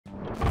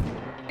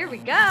Here we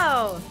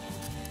go.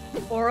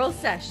 Oral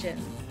session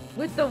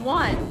with the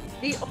one,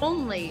 the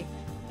only.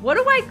 What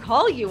do I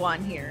call you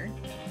on here?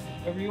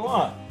 Whatever you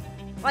want.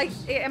 Like,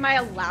 am I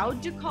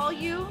allowed to call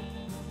you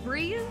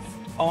Breeze?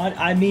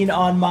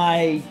 On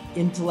my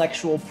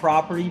intellectual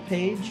property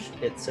page,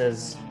 it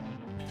says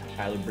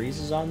Tyler Breeze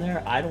is on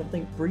there. I don't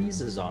think Breeze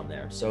is on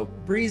there. So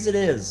Breeze it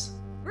is.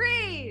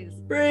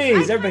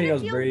 Breeze. Everybody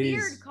knows feel Breeze.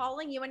 Weird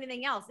calling you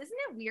anything else. Isn't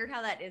it weird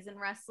how that is in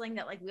wrestling,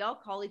 that like we all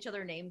call each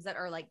other names that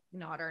are like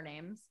not our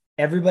names?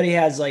 Everybody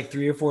has like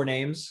 3 or 4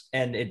 names,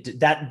 and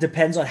that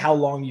depends on how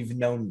long you've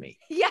known me.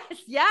 Yes,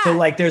 yeah. So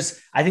like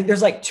I think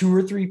there's like 2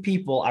 or 3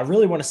 people. I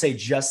really want to say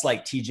just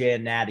like TJ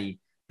and Natty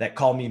that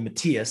call me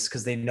Matthias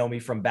because they know me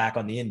from back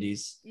on the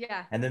Indies.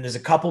 Yeah. And then there's a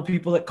couple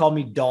people that call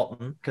me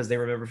Dalton because they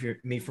remember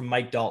me from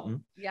Mike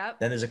Dalton. Yep.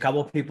 Then there's a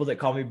couple of people that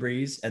call me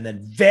Breeze, and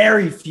then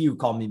very few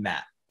call me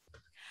Matt.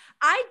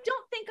 I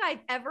don't think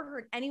I've ever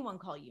heard anyone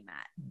call you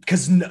Matt.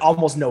 Because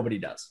almost nobody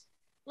does.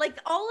 Like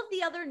all of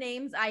the other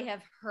names I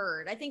have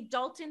heard, I think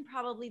Dalton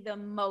probably the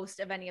most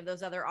of any of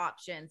those other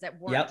options that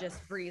weren't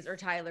just Breeze or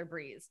Tyler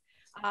Breeze.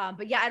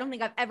 But yeah, I don't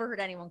think I've ever heard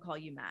anyone call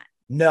you Matt.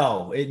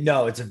 No,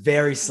 it's a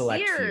very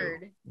select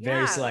Weird. few.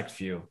 Very select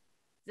few.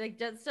 Like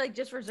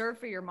just reserved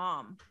for your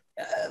mom.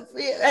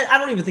 I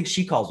don't even think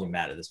she calls me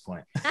Matt at this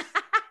point.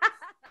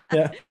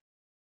 Yeah.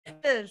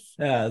 Yeah,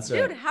 that's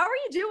right. Dude, how are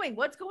you doing?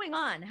 What's going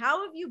on?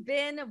 How have you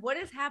been? What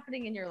is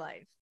happening in your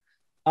life?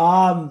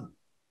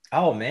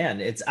 Oh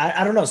man,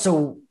 I don't know.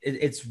 So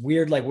it's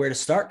weird, like where to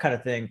start kind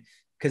of thing.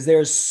 Cause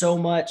there's so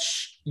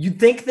much, you'd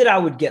think that I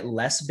would get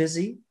less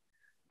busy.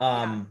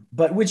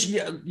 But which,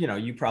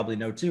 you probably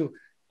know too.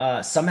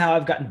 Somehow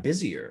I've gotten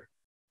busier.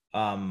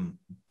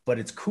 But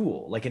it's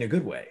cool, like in a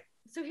good way.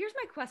 So here's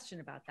my question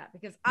about that,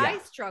 because I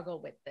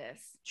struggle with this.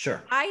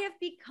 Sure. I have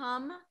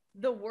become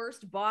the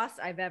worst boss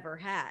I've ever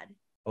had.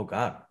 Oh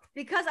God.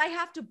 Because I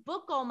have to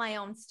book all my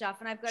own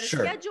stuff and I've got to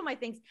schedule my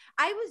things.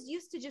 I was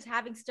used to just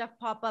having stuff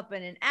pop up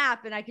in an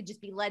app and I could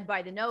just be led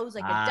by the nose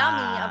like a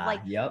dummy of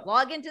like,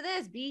 log into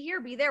this, be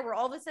here, be there. Where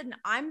all of a sudden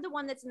I'm the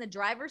one that's in the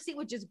driver's seat,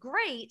 which is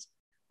great.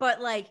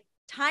 But like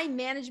time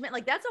management,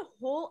 like that's a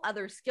whole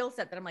other skill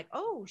set that I'm like,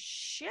 oh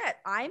shit,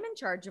 I'm in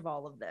charge of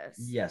all of this.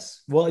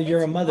 Yes. Well,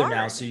 you're a mother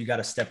now, so you got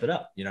to step it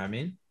up. You know what I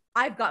mean?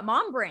 I've got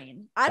mom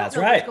brain. I don't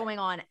know what's going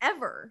on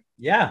ever.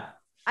 Yeah.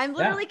 I'm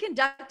literally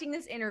conducting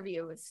this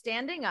interview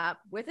standing up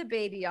with a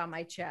baby on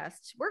my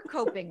chest. We're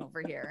coping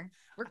over here.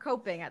 We're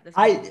coping at this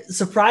point.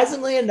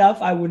 Surprisingly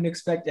enough, I wouldn't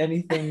expect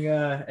anything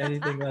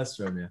less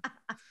from you.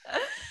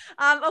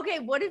 Okay.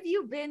 What have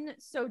you been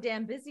so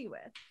damn busy with?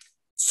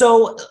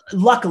 So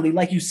luckily,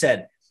 like you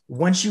said,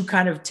 once you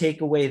kind of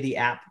take away the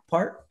app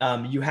part,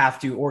 you have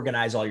to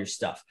organize all your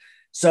stuff.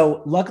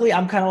 So luckily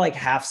I'm kind of like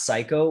half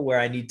psycho where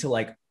I need to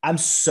like, I'm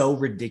so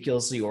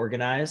ridiculously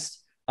organized.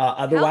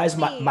 Otherwise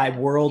my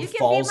world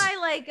falls. You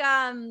can be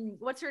my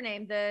what's her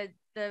name? The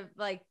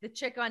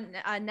chick on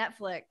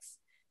Netflix.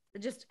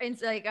 Just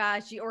it's like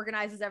she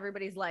organizes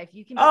everybody's life.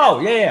 You can.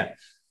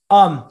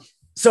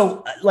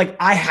 So like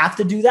I have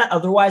to do that.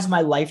 Otherwise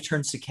my life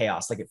turns to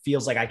chaos. Like it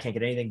feels like I can't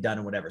get anything done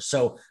and whatever.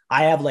 So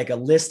I have like a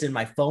list in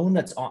my phone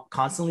that's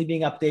constantly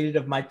being updated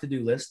of my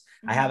to-do list.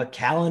 Mm-hmm. I have a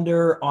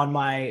calendar on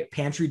my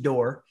pantry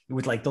door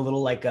with like the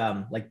little, like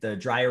the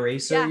dry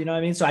eraser, you know what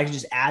I mean? So I can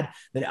just add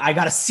that I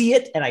got to see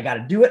it and I got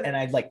to do it. And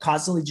I like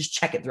constantly just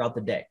check it throughout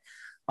the day.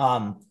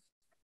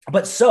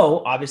 But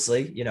so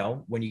obviously,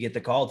 when you get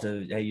the call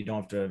to, hey, you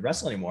don't have to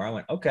wrestle anymore. I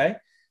went, okay.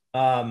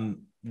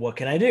 What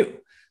can I do?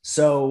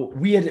 So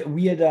we had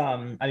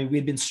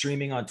been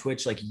streaming on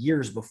Twitch like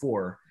years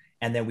before,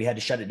 and then we had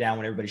to shut it down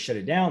when everybody shut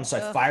it down. So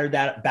I fired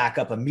that back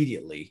up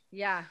immediately.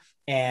 Yeah.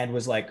 And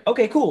was like,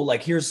 okay, cool.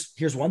 Like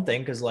here's one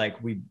thing. Cause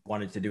like we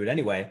wanted to do it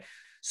anyway.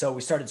 So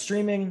we started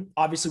streaming.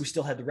 Obviously we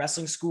still had the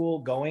wrestling school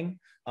going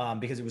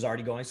because it was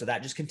already going. So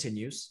that just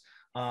continues.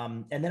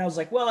 And then I was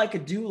like, well, I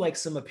could do like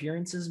some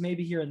appearances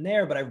maybe here and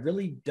there, but I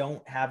really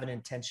don't have an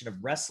intention of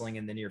wrestling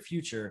in the near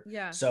future.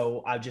 Yeah.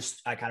 So I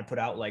kind of put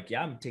out like,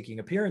 I'm taking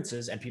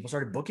appearances, and people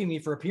started booking me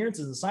for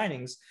appearances and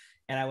signings.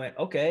 And I went,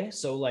 okay,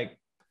 so like,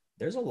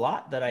 there's a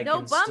lot that I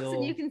can bumps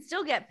and you can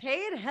still get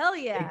paid. Hell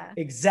yeah.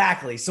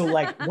 Exactly. So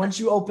like once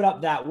you open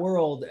up that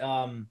world,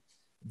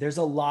 there's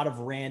a lot of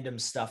random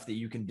stuff that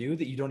you can do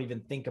that you don't even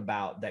think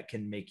about that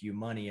can make you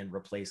money and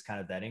replace kind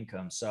of that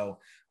income. So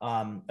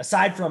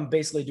aside from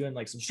basically doing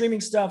like some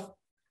streaming stuff,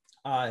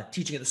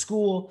 teaching at the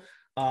school,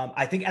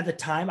 I think at the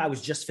time I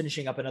was just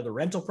finishing up another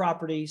rental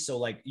property. So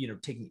like,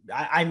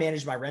 I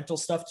manage my rental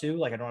stuff too.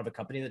 Like I don't have a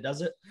company that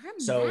does it.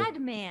 You're a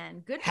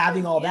madman. Good.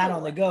 Having all that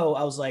on the go,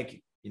 I was like,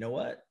 you know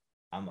what?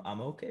 I'm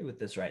okay with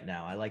this right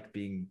now. I like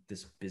being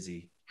this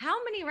busy.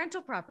 How many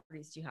rental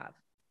properties do you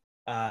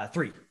have?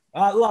 3.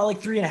 Like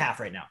 3.5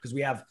 right now, because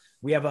we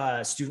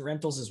have student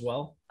rentals as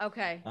well.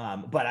 Okay.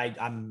 But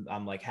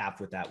I'm like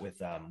half with that with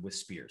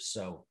Spears,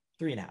 so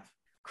 3.5.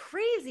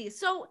 Crazy.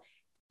 So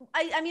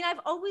I mean, I've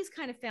always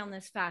kind of found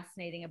this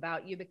fascinating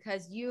about you,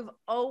 because you've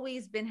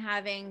always been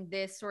having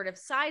this sort of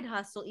side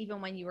hustle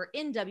even when you were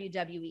in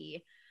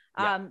WWE.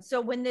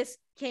 So when this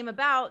came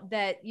about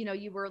that, you know,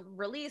 you were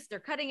released, they're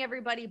cutting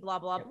everybody, blah,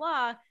 blah,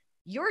 blah.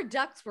 Your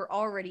ducks were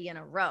already in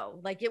a row.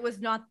 Like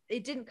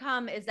it didn't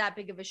come as that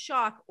big of a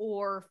shock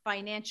or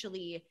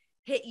financially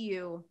hit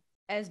you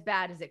as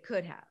bad as it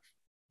could have.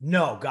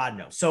 No, God,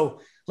 no. So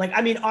like,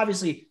 I mean,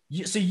 obviously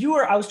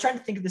I was trying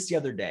to think of this the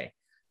other day.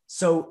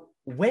 So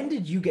when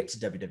did you get to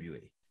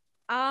WWE?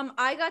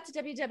 I got to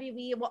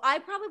WWE. Well, I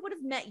probably would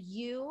have met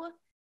you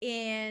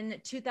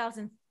in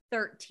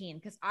 2013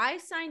 because I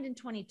signed in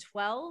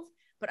 2012,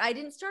 but I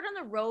didn't start on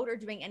the road or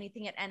doing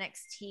anything at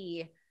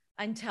NXT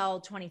until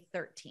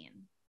 2013.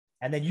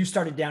 And then you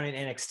started down in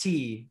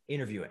NXT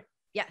interviewing.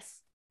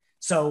 Yes.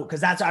 So,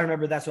 because I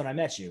remember that's when I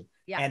met you.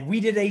 Yeah. And we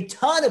did a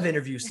ton of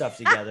interview stuff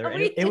together.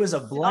 And it was a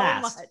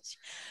blast. So much.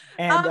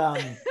 And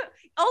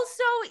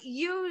also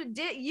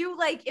you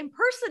like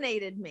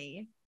impersonated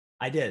me.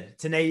 I did.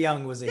 Tanae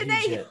Young was a huge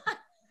hit.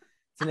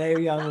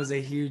 Tanae Young was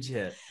a huge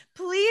hit.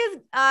 Please,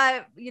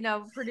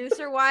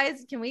 producer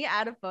wise, can we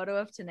add a photo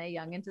of Tanae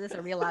Young into this?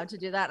 Are we allowed to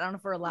do that? I don't know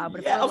if we're allowed, but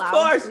if we're allowed, of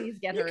course. Please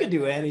get her. You can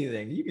do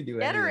anything. You can do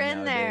anything. Get her in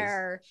nowadays.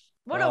 there.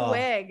 What a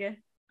wig.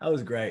 That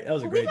was great. That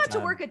was a great time. We got to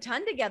work a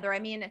ton together. I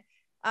mean,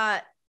 how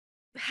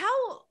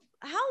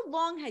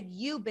long had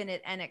you been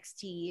at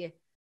NXT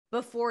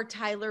before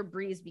Tyler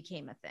Breeze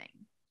became a thing?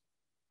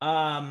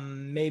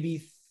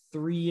 Maybe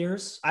 3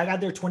 years. I got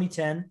there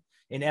 2010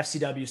 in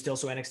FCW still,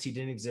 so NXT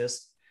didn't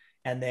exist.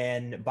 And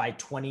then by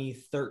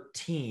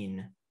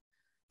 2013,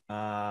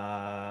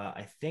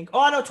 I think,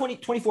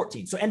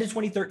 2014. So end of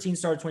 2013,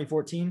 started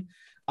 2014,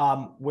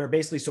 where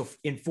basically, so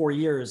in 4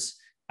 years,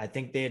 I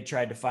think they had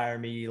tried to fire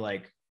me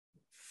like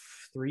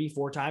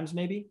 3-4 times,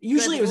 maybe.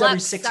 Usually it was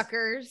every 6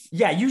 suckers.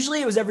 Yeah.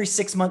 Usually it was every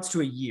 6 months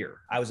to a year.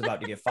 I was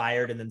about to get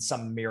fired and then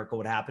some miracle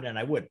would happen and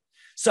I would.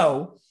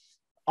 So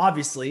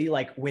obviously,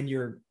 like when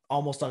you're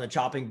almost on the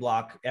chopping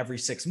block every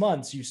 6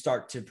 months, you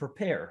start to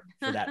prepare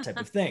for that type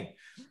of thing.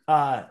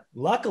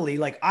 Luckily,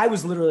 like I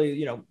was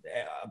literally,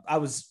 I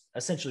was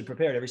essentially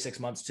prepared every 6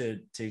 months to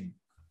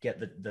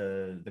get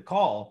the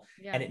call,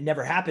 and it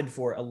never happened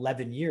for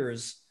 11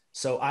 years.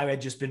 So I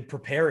had just been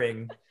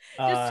preparing.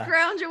 Just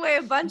scrounge away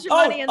a bunch of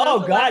money in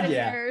those 11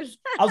 years.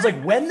 I was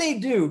like, when they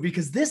do,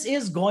 because this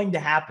is going to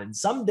happen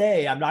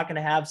someday, I'm not going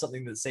to have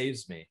something that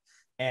saves me.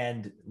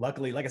 And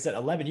luckily, like I said,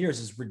 11 years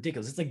is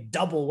ridiculous. It's like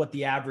double what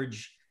the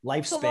average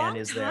lifespan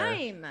is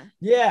there.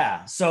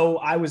 Yeah. So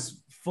I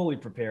was fully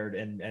prepared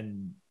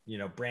and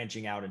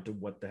branching out into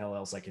what the hell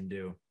else I can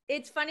do.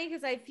 It's funny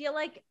because I feel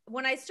like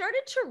when I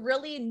started to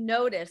really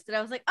notice that,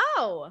 I was like,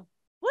 oh,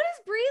 what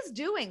is Breeze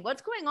doing?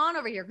 What's going on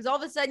over here? Because all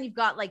of a sudden you've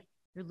got like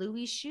your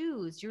Louis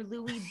shoes, your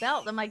Louis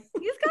belt. I'm like,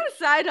 he's got a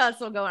side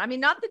hustle going. I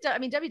mean,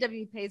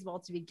 WWE pays well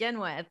to begin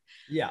with.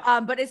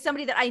 Yeah. But as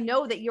somebody that I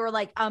know that you're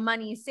like a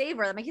money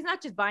saver, I'm like, he's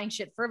not just buying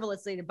shit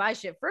frivolously to buy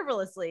shit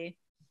frivolously.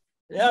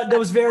 Yeah, that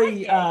was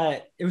very,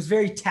 it was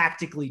very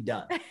tactically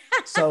done.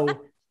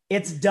 So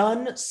it's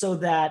done so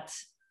that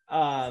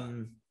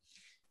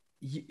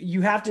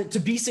you have to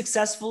be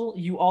successful.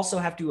 You also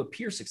have to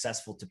appear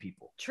successful to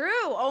people. True.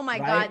 Oh my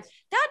God.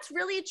 That's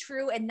really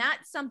true. And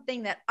that's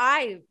something that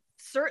I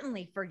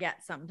certainly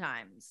forget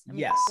sometimes. I mean,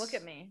 yes. Look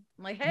at me.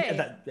 I'm like,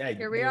 hey,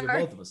 here we are.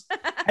 Both of us.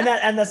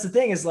 and that's the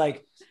thing is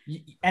like,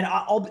 and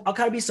I'll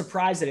kind of be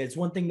surprised at it. It's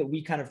one thing that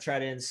we kind of try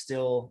to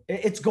instill.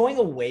 It's going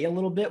away a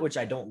little bit, which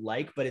I don't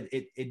like, but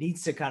it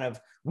needs to kind of,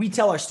 we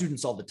tell our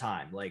students all the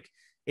time, like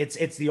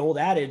it's the old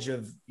adage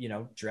of,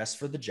 dress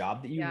for the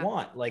job that you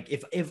want. Like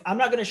if I'm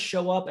not going to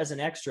show up as an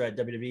extra at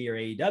WWE or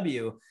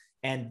AEW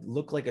and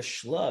look like a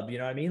schlub, you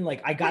know what I mean?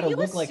 Like I got to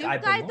look like I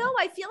belong. Though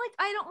I feel like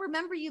I don't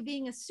remember you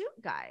being a suit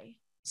guy.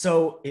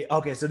 So,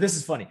 okay. So this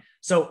is funny.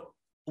 So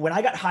when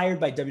I got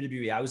hired by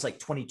WWE, I was like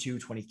 22,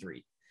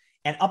 23.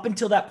 And up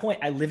until that point,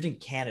 I lived in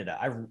Canada.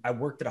 I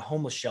worked at a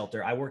homeless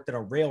shelter. I worked at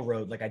a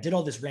railroad. Like I did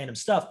all this random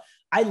stuff.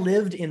 I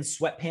lived in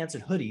sweatpants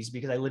and hoodies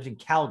because I lived in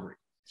Calgary.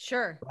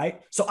 Sure.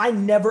 Right. So I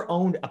never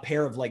owned a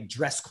pair of like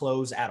dress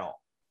clothes at all.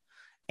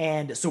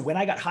 And so when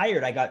I got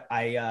hired,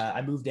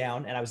 I moved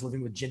down and I was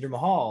living with Jinder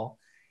Mahal.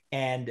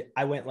 And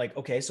I went like,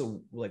 okay,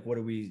 so like, what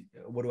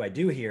do I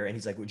do here? And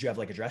he's like, would you have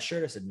like a dress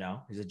shirt? I said,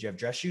 no. He said, do you have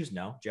dress shoes?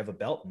 No. Do you have a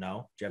belt?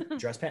 No. Do you have a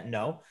dress pant?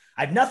 No,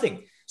 I have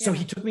nothing. So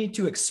he took me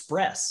to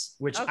Express,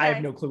 which I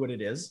have no clue what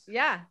it is.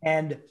 Yeah.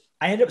 And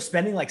I ended up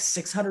spending like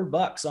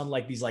 $600 on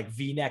like these like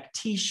V-neck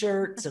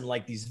t-shirts and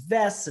like these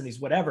vests and these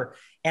whatever.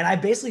 And I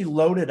basically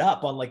loaded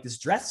up on like this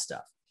dress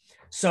stuff.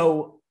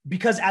 So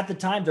because at the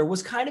time there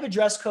was kind of a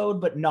dress code,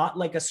 but not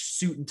like a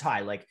suit and tie.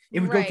 Like it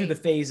would go through the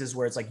phases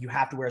where it's like, you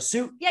have to wear a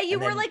suit. Yeah. You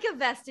were like a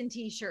vest and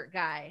t-shirt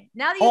guy.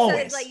 Now that you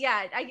said it's like,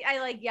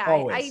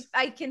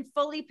 I can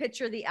fully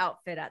picture the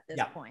outfit at this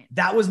point.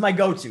 That was my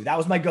go-to.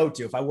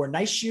 If I wore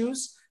nice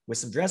shoes with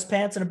some dress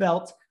pants and a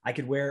belt, I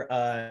could wear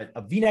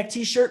a V-neck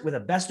t-shirt with a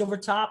vest over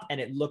top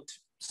and it looked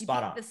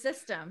spot on. The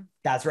system.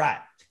 That's right.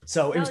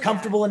 So it was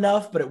comfortable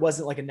enough, but it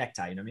wasn't like a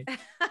necktie, you know what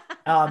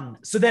I mean?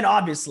 So then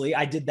obviously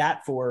I did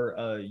that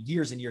for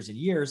years and years and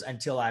years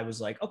until I was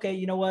like, okay,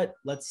 you know what?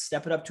 Let's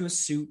step it up to a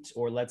suit,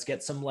 or let's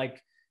get some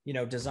like,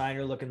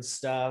 designer looking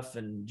stuff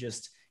and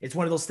just it's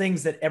one of those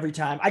things that every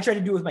time I try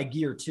to do with my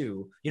gear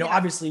too,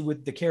 obviously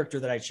with the character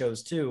that I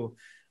chose too,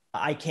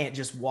 I can't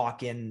just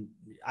walk in.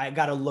 I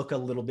got to look a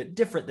little bit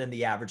different than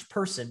the average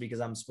person because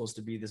I'm supposed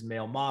to be this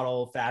male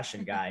model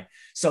fashion guy.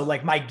 So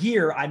like my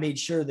gear, I made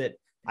sure that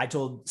I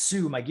told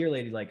Sue, my gear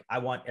lady, like I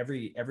want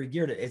every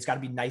gear it's got to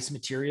be nice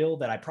material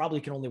that I probably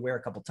can only wear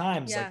a couple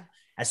times. Like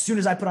as soon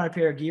as I put on a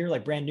pair of gear,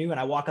 like brand new, and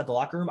I walk out the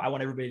locker room, I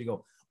want everybody to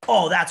go,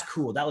 oh, that's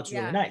cool. That looks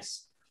really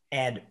nice.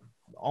 And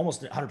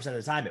almost 100% of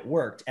the time it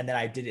worked. And then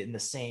I did it in the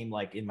same,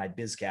 like in my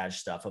biz cash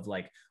stuff of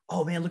like,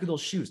 oh man, look at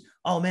those shoes.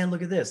 Oh man,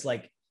 look at this.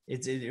 Like,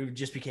 it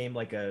just became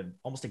like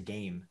almost a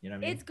game, you know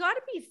what I mean? It's got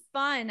to be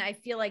fun. I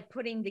feel like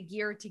putting the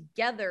gear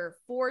together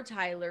for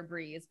Tyler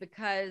Breeze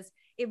because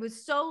it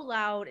was so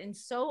loud and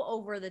so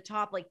over the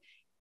top. Like,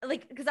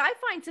 because I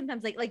find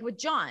sometimes like with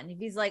John, if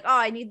he's like, oh,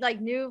 I need like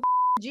new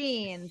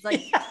jeans, like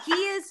he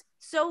is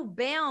so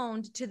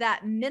bound to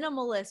that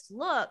minimalist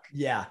look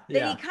that he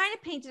kind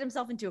of painted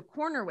himself into a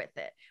corner with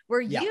it,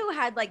 where you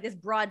had like this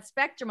broad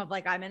spectrum of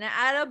like, I'm gonna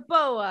add a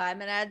boa, I'm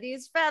gonna add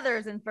these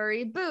feathers and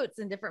furry boots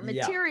and different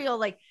material.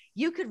 Like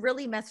you could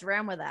really mess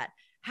around with that.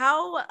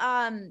 How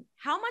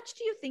much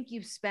do you think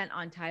you've spent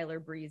on Tyler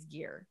Breeze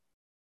gear?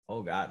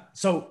 Oh God.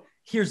 So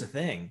here's the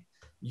thing,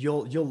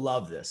 you'll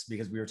love this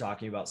because we were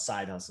talking about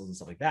side hustles and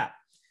stuff like that.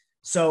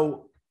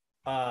 So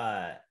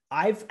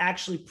I've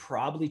actually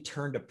probably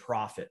turned a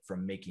profit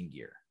from making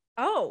gear.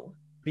 Oh,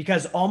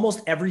 because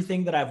almost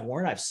everything that I've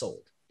worn, I've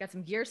sold. Got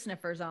some gear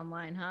sniffers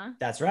online, huh?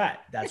 That's right.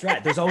 That's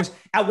right. There's always,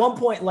 at one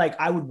point, like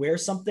I would wear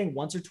something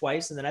once or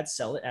twice and then I'd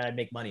sell it and I'd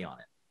make money on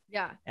it.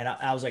 Yeah. And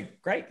I was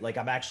like, great. Like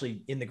I'm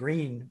actually in the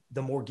green,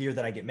 the more gear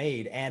that I get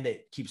made, and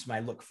it keeps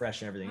my look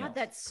fresh and everything else.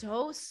 That's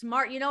so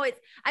smart.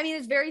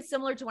 It's very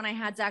similar to when I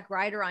had Zach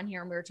Ryder on here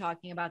and we were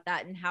talking about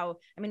that and how,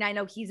 I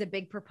know he's a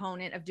big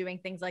proponent of doing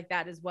things like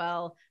that as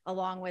well,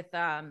 along with,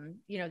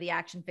 the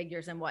action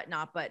figures and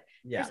whatnot, but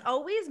there's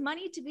always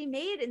money to be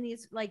made in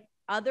these like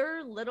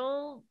other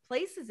little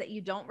places that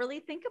you don't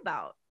really think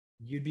about.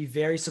 You'd be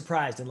very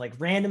surprised. And like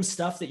random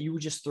stuff that you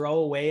would just throw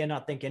away and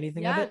not think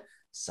anything of it.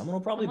 Someone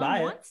will probably buy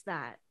it. Wants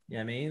that.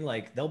 Yeah, I mean,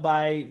 like they'll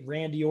buy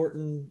Randy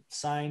Orton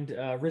signed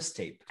wrist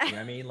tape. You know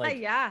what I mean?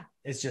 Like,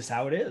 it's just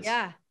how it is.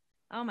 Yeah.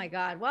 Oh my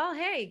God. Well,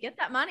 hey, get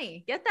that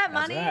money. Get that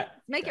money. Right.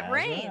 Make it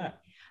rain.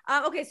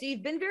 Right. Okay, so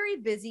you've been very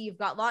busy. You've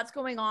got lots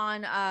going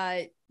on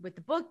with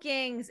the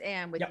bookings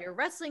and with your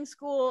wrestling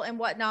school and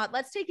whatnot.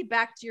 Let's take it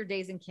back to your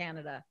days in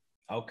Canada.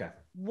 Okay.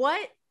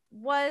 What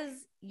was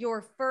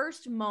your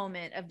first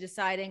moment of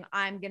deciding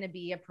I'm going to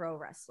be a pro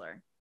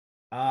wrestler?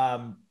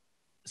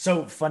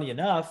 So funny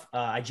enough,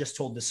 I just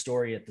told this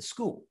story at the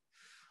school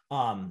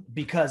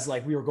because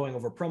like we were going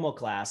over promo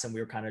class and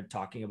we were kind of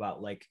talking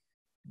about like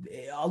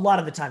a lot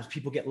of the times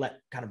people let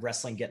kind of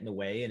wrestling get in the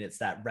way. And it's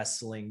that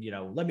wrestling,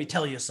 let me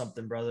tell you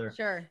something, brother.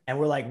 Sure. And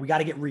we're like, we got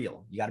to get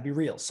real. You got to be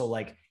real. So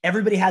like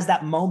everybody has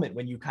that moment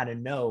when you kind of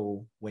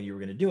know when you were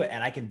going to do it.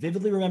 And I can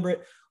vividly remember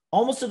it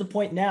almost to the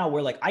point now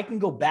where like I can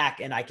go back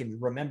and I can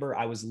remember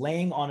I was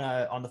laying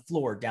on the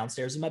floor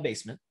downstairs in my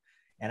basement.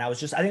 And I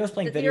think I was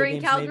playing video games. You're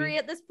in Calgary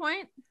at this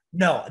point?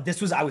 No,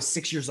 I was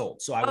 6 years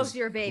old. So I was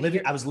your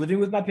baby. I was living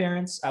with my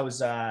parents. I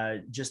was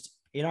just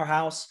in our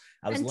house.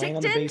 I was laying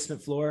on the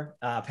basement floor.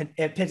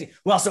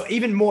 Well, so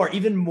even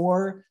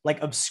more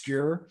like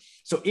obscure.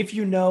 So if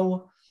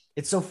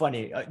it's so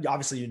funny.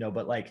 Obviously,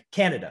 but like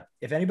Canada,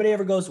 if anybody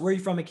ever goes, where are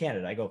you from in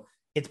Canada? I go,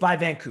 it's by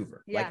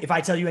Vancouver. Yeah. Like if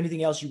I tell you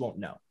anything else, you won't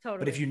know. Totally.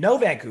 But if you know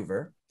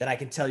Vancouver, then I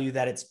can tell you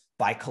that it's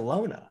by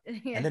Kelowna.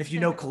 Yeah. And then if you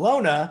know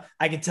Kelowna,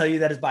 I can tell you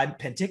that it's by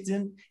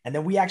Penticton. And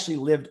then we actually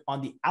lived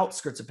on the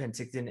outskirts of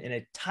Penticton in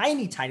a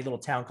tiny, tiny little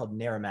town called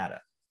Naramata.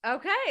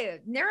 Okay.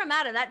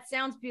 Naramata. That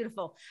sounds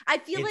beautiful. I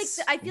feel like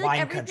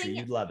everything, country.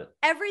 You'd love it.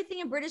 Everything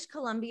in British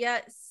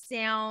Columbia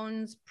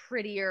sounds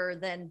prettier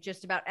than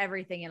just about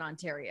everything in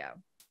Ontario.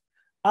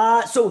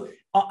 So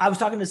I was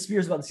talking to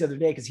Spears about this the other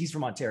day because he's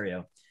from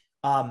Ontario.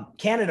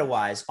 Canada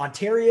wise,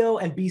 Ontario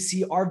and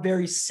BC are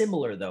very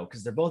similar though,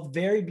 because they're both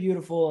very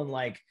beautiful. And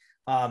like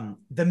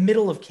the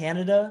middle of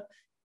Canada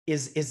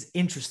is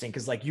interesting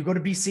because like you go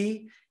to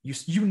BC,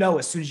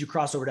 as soon as you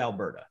cross over to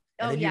Alberta.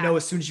 And then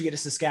as soon as you get to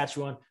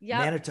Saskatchewan,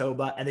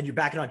 Manitoba, and then you're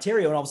back in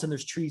Ontario, and all of a sudden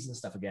there's trees and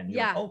stuff again.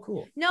 You're like, oh,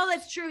 cool. No,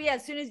 that's true. Yeah,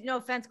 as soon as, no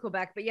offense,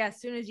 Quebec, but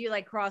as soon as you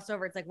like cross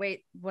over, it's like,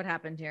 wait, what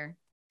happened here?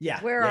 Yeah.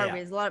 Where are we?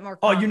 There's a lot more.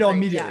 Oh,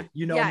 immediately.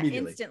 Immediately.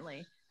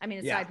 Instantly. I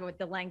mean, aside with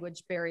the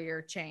language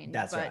barrier change.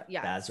 That's right.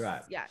 Yeah, that's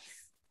right.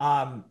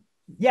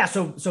 Yeah.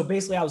 So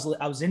basically, I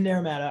was in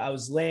Naramata. I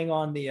was laying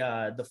on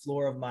the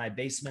floor of my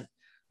basement,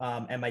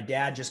 and my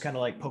dad just kind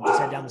of like poked his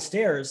head down the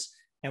stairs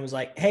and was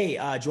like, "Hey,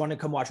 do you want to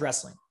come watch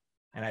wrestling?"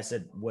 And I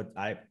said,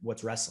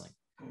 what's wrestling?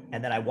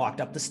 And then I walked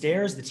up the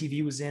stairs. The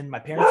TV was in my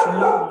parents'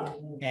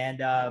 room. And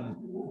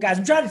guys,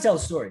 I'm trying to tell a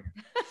story.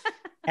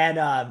 And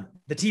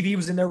the TV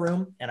was in their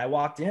room. And I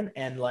walked in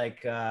and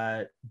like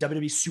WWE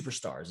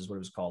Superstars is what it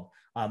was called.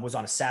 Was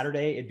on a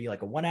Saturday. It'd be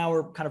like a 1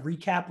 hour kind of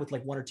recap with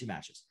like 1 or 2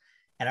 matches.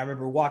 And I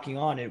remember walking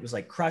on, and it was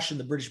like Crush and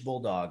the British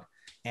Bulldog.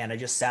 And I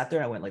just sat there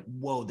and I went like,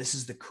 whoa, this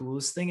is the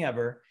coolest thing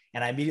ever.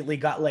 And I immediately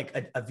got like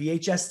a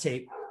VHS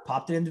tape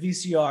popped it in the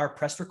VCR,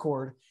 pressed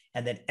record.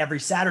 And then every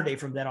Saturday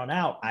from then on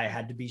out, I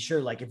had to be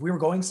sure, like if we were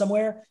going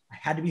somewhere, I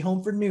had to be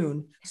home for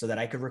noon so that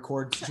I could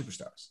record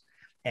Superstars.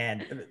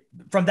 And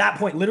from that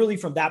point, literally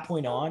from that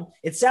point on,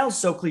 it sounds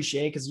so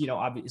cliche because, you know,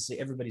 obviously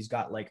everybody's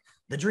got like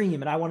the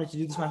dream and I wanted to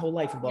do this my whole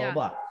life and blah, blah,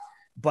 blah.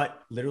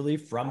 But literally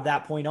from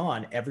that point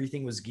on,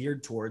 everything was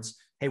geared towards,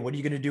 hey, what are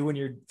you going to do when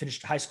you're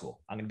finished high school?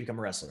 I'm going to become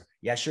a wrestler.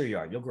 Yeah, sure you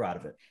are. You'll grow out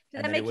of it.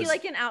 Did that make you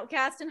like an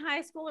outcast in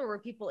high school, or were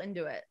people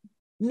into it?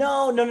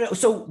 No.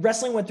 So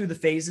wrestling went through the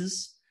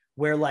phases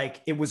where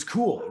like it was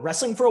cool.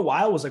 Wrestling for a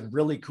while was like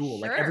really cool.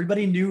 Sure. Like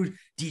everybody knew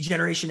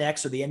D-Generation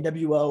X or the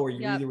NWO, or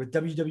you were either with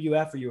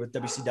WWF or you were with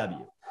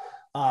WCW.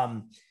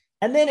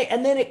 And then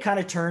it kind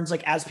of turns,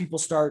 like as people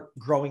start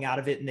growing out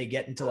of it and they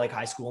get into like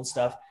high school and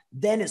stuff,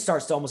 then it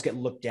starts to almost get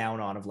looked down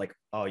on of like,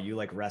 oh, you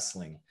like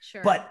wrestling.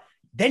 Sure. But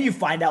then you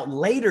find out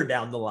later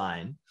down the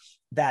line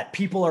that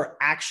people are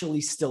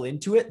actually still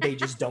into it. They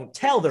just don't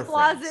tell their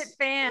closet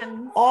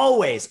fans.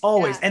 Always.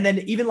 Yeah. And then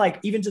even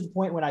to the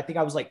point when I think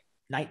I was like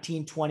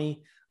 19,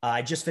 20,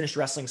 I just finished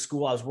wrestling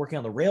school. I was working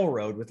on the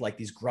railroad with like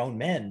these grown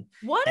men.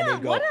 What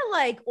a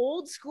like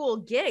old school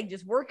gig,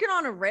 just working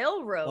on a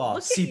railroad. Oh,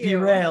 CP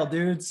rail,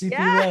 dude. CP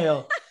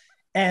rail.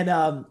 And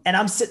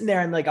I'm sitting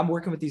there and like, I'm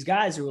working with these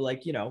guys who were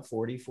like, you know,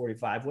 40,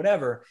 45,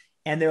 whatever.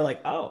 And they're like,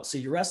 oh, so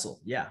you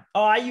wrestle? Yeah.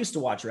 Oh, I used to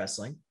watch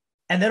wrestling.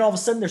 And then all of a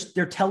sudden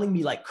they're telling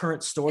me like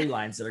current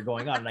storylines that are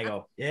going on. And I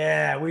go,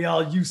 yeah, we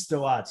all used to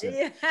watch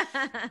it.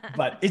 Yeah.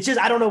 But it's just,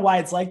 I don't know why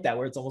it's like that,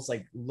 where it's almost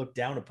like looked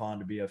down upon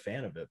to be a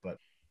fan of it. But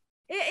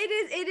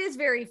it is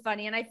very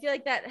funny. And I feel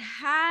like that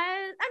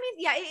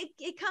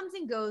it comes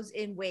and goes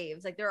in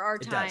waves. Like there are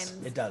times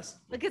it does.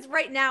 Because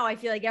right now I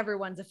feel like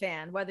everyone's a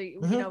fan, whether you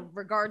know,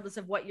 regardless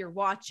of what you're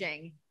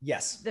watching.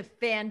 Yes. The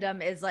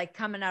fandom is like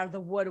coming out of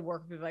the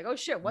woodwork. People are like, oh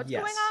shit, what's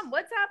going on?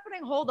 What's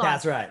happening? Hold on.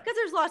 That's right. Because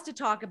there's lots to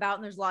talk about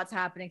and there's lots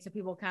happening. So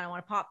people kind of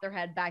want to pop their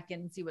head back in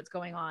and see what's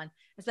going on,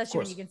 especially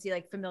when you can see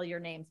like familiar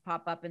names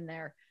pop up in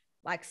there,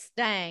 like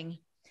Stang.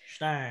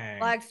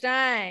 Like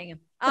Stang.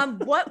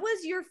 What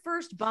was your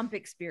first bump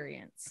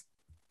experience?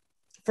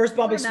 First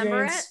bump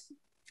experience?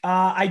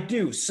 I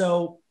do.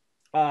 So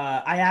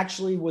I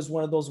actually was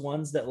one of those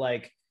ones that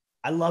like,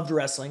 I loved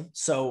wrestling.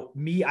 So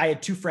I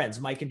had two friends,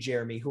 Mike and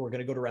Jeremy, who were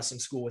going to go to wrestling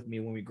school with me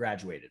when we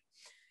graduated.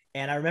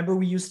 And I remember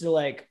we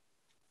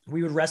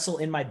would wrestle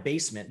in my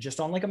basement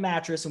just on like a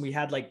mattress. And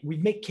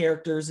we'd make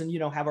characters and, you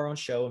know, have our own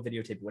show and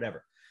videotape,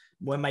 whatever.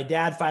 When my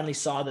dad finally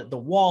saw that the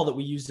wall that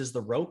we used as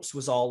the ropes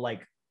was all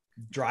like,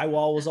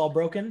 drywall was all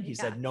broken, he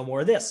said, no more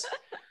of this.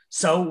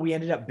 So we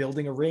ended up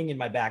building a ring in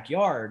my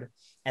backyard.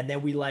 And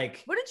then we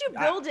like, what did you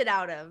build it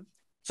out of?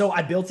 So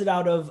I built it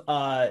out of,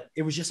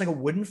 it was just like a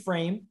wooden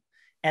frame.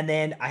 And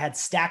then I had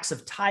stacks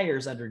of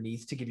tires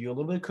underneath to give you a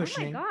little bit of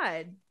cushioning. Oh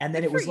my God. And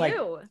then it was like,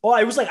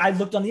 I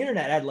looked on the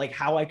internet at like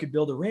how I could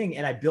build a ring,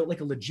 and I built like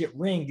a legit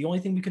ring. The only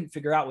thing we couldn't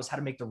figure out was how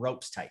to make the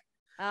ropes tight.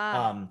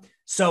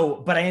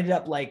 But I ended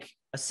up like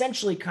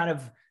essentially kind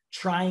of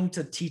trying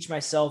to teach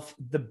myself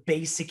the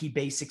basics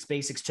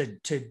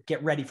to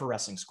get ready for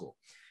wrestling school.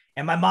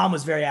 And my mom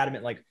was very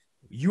adamant, like,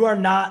 you are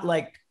not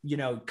like, you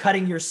know,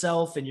 cutting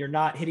yourself and you're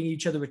not hitting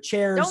each other with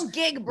chairs. Don't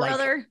gig,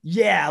 brother.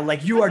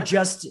 Like you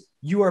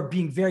are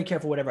being very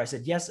careful, whatever. I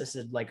said, yes. I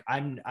said, like,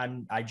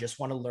 I just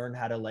want to learn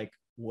how to like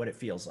what it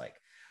feels like.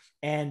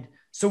 And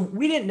so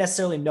we didn't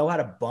necessarily know how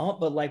to bump,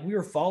 but like we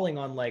were falling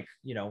on like,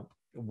 you know,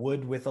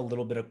 wood with a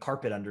little bit of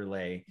carpet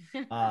underlay.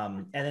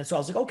 And then so I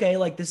was like, okay,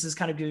 like this is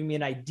kind of giving me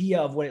an idea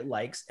of what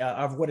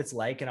it's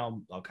like. And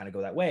I'll kind of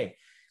go that way.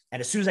 And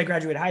as soon as I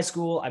graduated high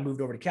school, I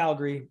moved over to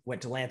Calgary,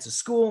 went to Lance's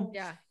school.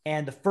 Yeah.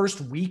 And the first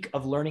week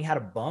of learning how to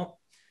bump,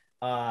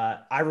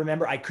 I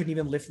remember I couldn't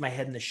even lift my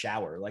head in the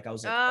shower. Like I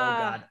was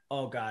like,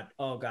 oh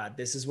God,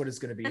 this is what it's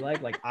going to be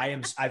like. Like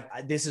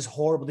this is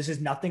horrible. This is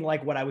nothing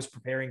like what I was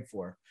preparing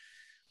for.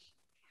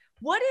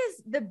 What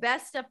is the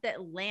best stuff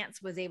that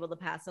Lance was able to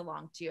pass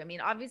along to you? I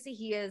mean, obviously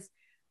he is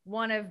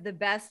one of the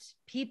best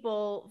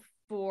people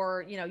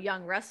for, you know,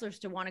 young wrestlers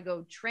to want to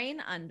go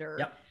train under.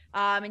 Yep.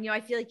 And, you know,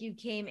 I feel like you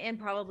came in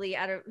probably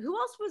who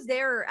else was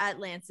there at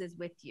Lance's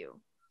with you?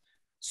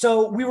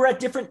 So we were at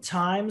different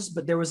times,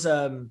 but there was,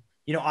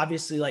 you know,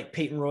 obviously like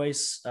Peyton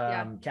Royce,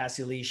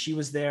 Cassie Lee, she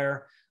was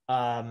there.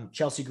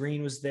 Chelsea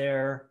Green was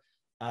there.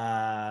 Who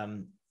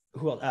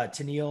else?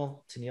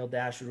 Tennille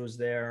Dashwood was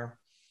there.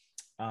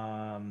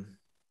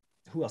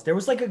 Who else? There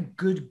was like a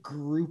good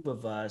group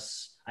of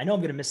us. I know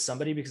I'm going to miss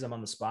somebody because I'm on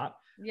the spot,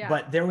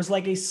 but there was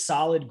like a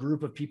solid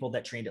group of people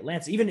that trained at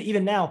Lance.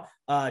 Even now,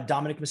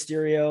 Dominic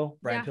Mysterio,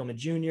 Brian Pillman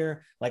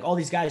Jr., like all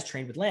these guys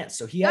trained with Lance.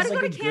 So he has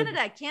like go to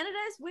Canada. Canada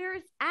is where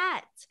it's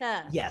at.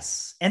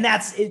 Yes. And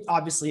that's it.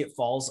 Obviously it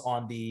falls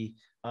on the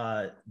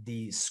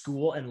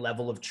school and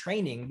level of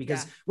training,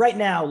 because right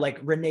now, like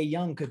Renee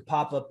Young could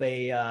pop up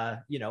a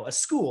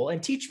school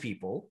and teach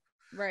people.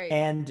 Right.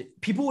 And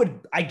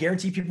I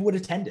guarantee people would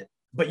attend it.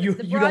 But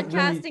the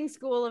broadcasting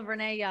school of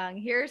Renee Young.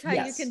 Here's how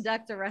you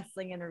conduct a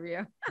wrestling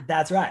interview.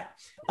 That's right.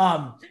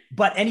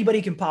 But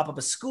anybody can pop up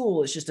a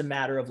school. It's just a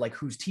matter of like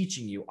who's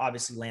teaching you.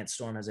 Obviously, Lance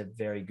Storm has a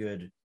very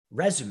good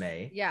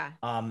resume. Yeah.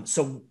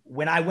 So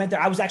when I went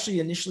there, I was actually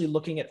initially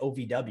looking at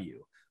OVW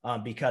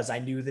because I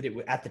knew that it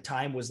at the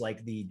time was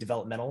like the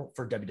developmental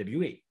for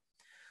WWE.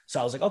 So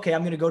I was like, okay,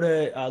 I'm going to go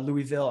to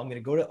Louisville. I'm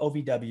going to go to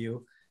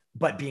OVW.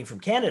 But being from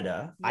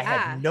Canada, I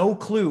had no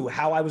clue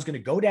how I was going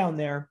to go down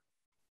there,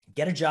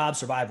 get a job,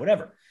 survive,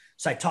 whatever.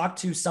 So I talked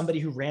to somebody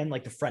who ran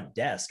like the front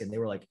desk and they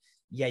were like,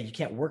 yeah, you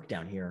can't work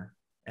down here.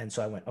 And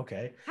so I went,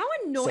 okay. How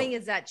annoying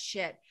is that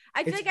shit?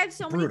 I feel like I have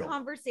so many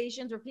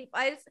conversations where people,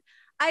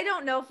 I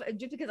don't know if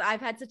just because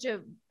I've had such a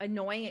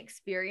annoying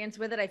experience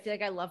with it, I feel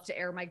like I love to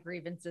air my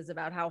grievances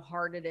about how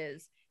hard it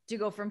is to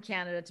go from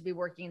Canada to be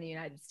working in the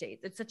United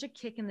States. It's such a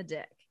kick in the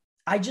dick.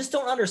 I just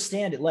don't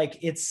understand it.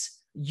 Like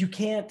you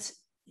can't,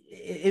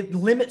 it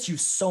limits you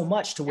so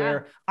much to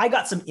where I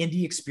got some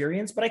indie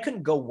experience, but I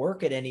couldn't go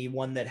work at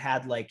anyone that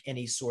had like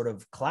any sort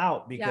of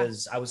clout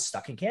because I was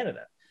stuck in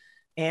Canada.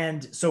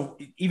 And so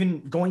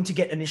even going to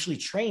get initially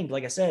trained,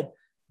 like I said,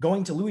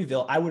 going to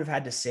Louisville, I would have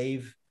had to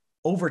save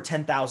over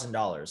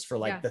 $10,000 for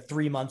like the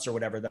 3 months or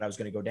whatever that I was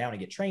going to go down and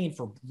get trained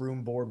for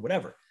room, board,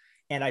 whatever.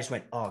 And I just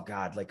went, oh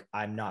God, like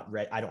I'm not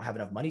ready. I don't have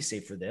enough money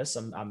saved for this.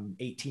 I'm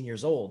 18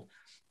 years old.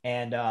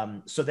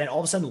 And so then all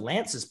of a sudden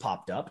Lance's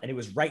popped up and it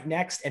was right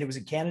next and it was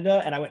in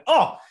Canada. And I went,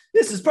 oh,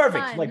 this is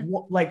perfect.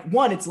 Fun. Like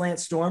one, it's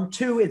Lance Storm.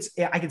 Two,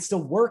 I can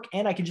still work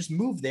and I can just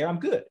move there. I'm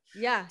good.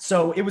 Yeah.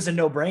 So it was a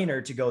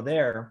no-brainer to go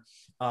there.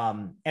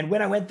 And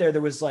when I went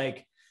there was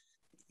like,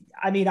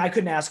 I mean, I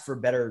couldn't ask for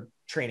better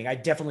training. I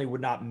definitely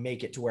would not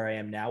make it to where I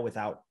am now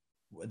without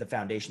the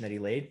foundation that he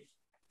laid.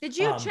 Did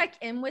you check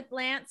in with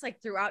Lance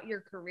like throughout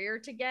your career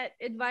to get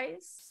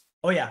advice?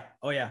 Oh yeah.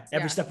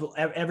 Every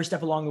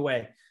step along the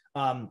way.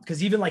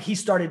 Because even like he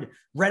started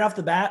right off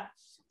the bat,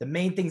 the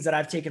main things that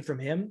I've taken from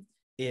him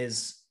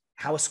is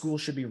how a school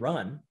should be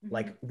run. Mm-hmm.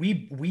 Like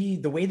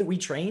the way that we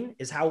train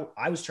is how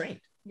I was trained.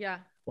 Yeah.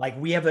 Like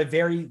we have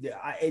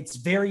it's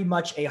very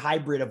much a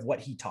hybrid of what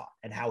he taught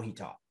and how he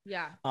taught.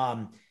 Yeah.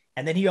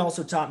 And then he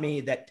also taught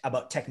me that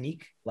about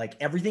technique, like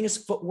everything is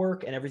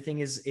footwork and everything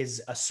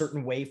is a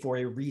certain way for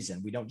a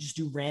reason. We don't just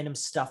do random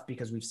stuff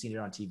because we've seen it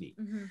on TV.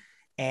 Mm-hmm.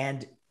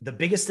 And the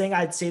biggest thing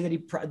I'd say that he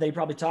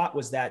probably taught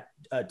was that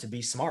to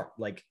be smart.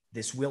 Like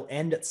this will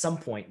end at some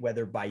point,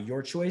 whether by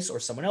your choice or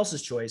someone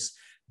else's choice.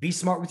 Be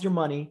smart with your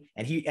money.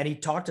 And he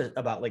talked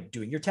about like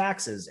doing your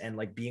taxes and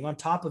like being on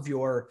top of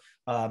your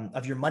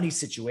money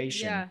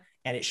situation. Yeah.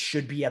 And it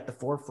should be at the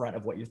forefront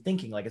of what you're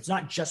thinking. Like it's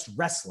not just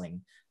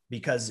wrestling,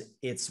 because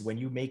it's when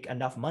you make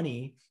enough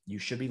money, you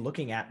should be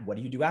looking at what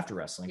do you do after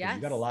wrestling? Because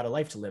you got a lot of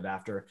life to live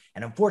after.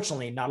 And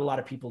unfortunately, not a lot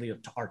of people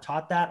are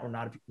taught that, or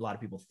not a lot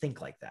of people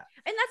think like that.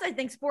 And that's, I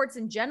think, sports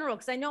in general.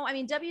 Cause I know, I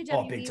mean,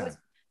 WWE was,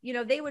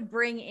 they would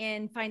bring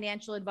in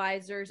financial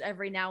advisors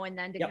every now and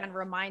then to kind of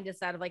remind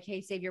us out of like,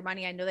 hey, save your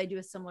money. I know they do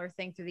a similar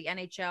thing through the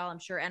NHL, I'm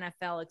sure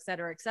NFL, et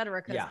cetera, et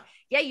cetera. Cause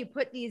you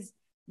put these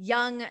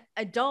young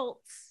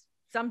adults,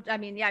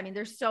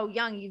 they're so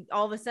young. You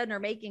all of a sudden are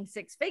making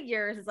six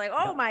figures. It's like,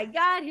 oh my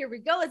God, here we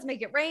go. Let's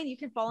make it rain. You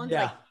can fall into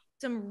like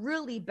some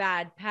really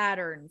bad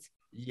patterns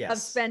of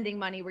spending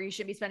money where you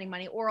should be spending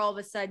money. Or all of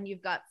a sudden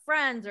you've got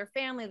friends or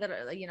family that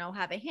are,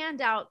 have a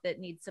handout that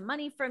needs some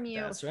money from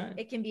you. That's right.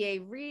 It can be a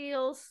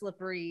real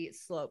slippery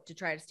slope to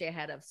try to stay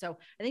ahead of. So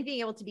I think being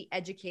able to be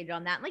educated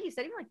on that, and like you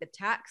said, even like the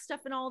tax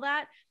stuff and all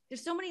that,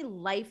 there's so many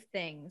life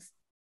things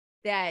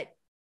that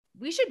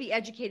we should be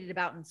educated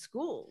about in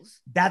schools.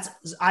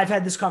 I've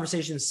had this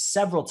conversation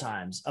several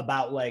times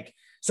about like,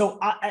 so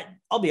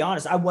I'll be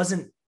honest, I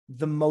wasn't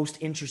the most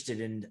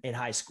interested in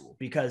high school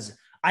because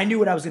I knew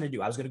what I was going to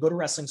do. I was going to go to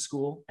wrestling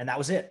school and that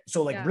was it.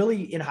 So like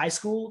really in high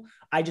school,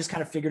 I just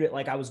kind of figured it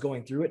like I was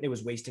going through it and it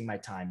was wasting my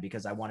time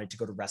because I wanted to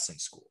go to wrestling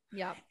school.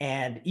 Yeah.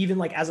 And even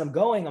like, as I'm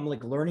going, I'm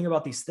like learning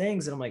about these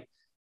things and I'm like,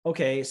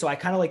 okay, so I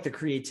kind of like the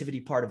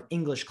creativity part of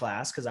English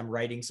class because I'm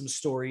writing some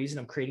stories and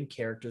I'm creating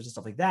characters and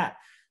stuff like that.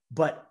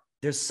 But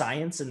there's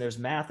science and there's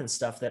math and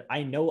stuff that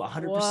I know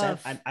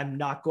 100% I'm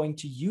not going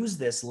to use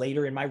this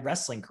later in my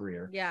wrestling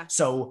career. Yeah.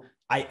 So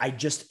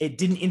it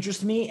didn't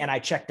interest me and I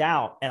checked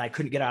out and I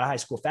couldn't get out of high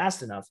school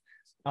fast enough.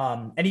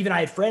 And even I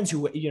had friends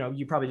who,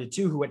 you probably did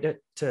too, who went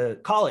to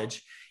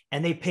college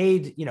and they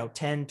paid,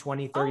 $10,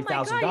 $20,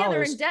 $30,000. Yeah,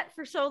 they're in debt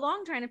for so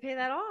long trying to pay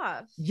that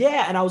off.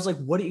 Yeah. And I was like,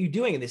 what are you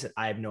doing? And they said,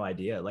 I have no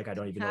idea. Like, I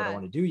don't even know what I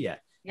want to do yet.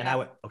 Yeah. And I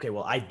went, okay,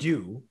 well, I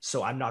do.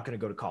 So I'm not going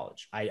to go to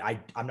college. I'm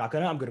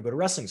going to go to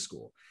wrestling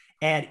school.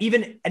 And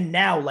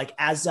now, like,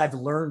 as I've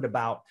learned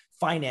about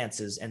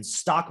finances and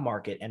stock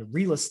market and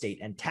real estate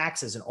and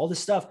taxes and all this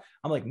stuff,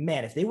 I'm like,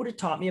 man, if they would have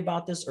taught me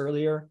about this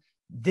earlier,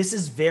 this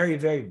is very,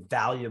 very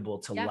valuable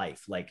to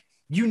life. Like,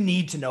 you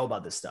need to know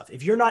about this stuff.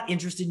 If you're not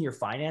interested in your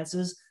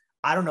finances,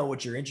 I don't know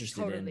what you're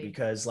interested in,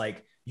 because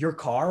like your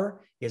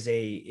car is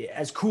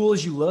as cool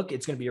as you look,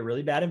 it's going to be a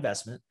really bad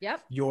investment. Yep.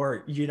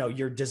 Your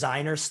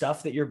designer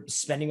stuff that you're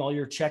spending all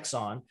your checks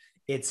on,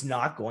 it's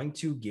not going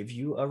to give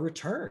you a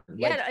return.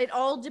 Yeah, it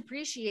all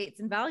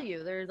depreciates in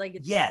value. There's like,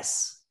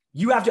 yes,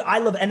 you have to.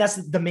 And that's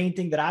the main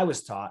thing that I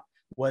was taught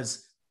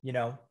was,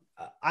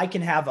 I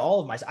can have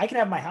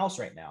my house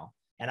right now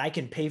and I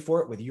can pay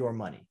for it with your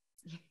money.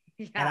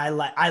 And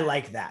I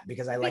like that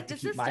because I like to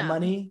keep my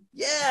money.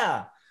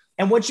 Yeah.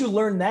 And once you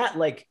learn that,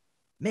 like,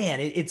 man,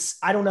 it's,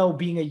 I don't know,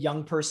 being a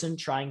young person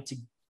trying to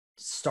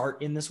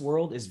start in this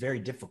world is very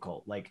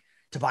difficult. Like,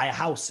 to buy a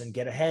house and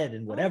get ahead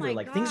and whatever,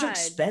 like things are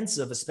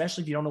expensive,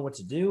 especially if you don't know what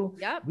to do.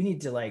 We need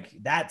to I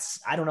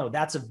don't know.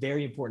 That's a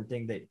very important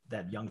thing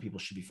that young people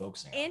should be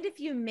focusing on. And if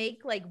you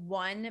make like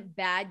one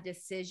bad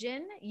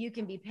decision, you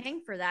can be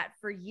paying for that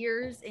for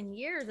years and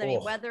years. I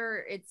mean,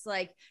 whether it's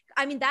like,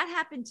 that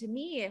happened to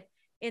me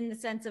in the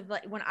sense of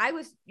like when I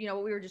was, we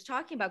were just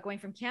talking about going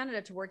from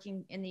Canada to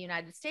working in the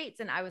United States.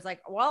 And I was like,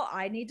 well,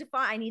 I need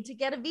to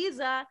get a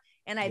visa.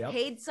 And I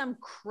paid some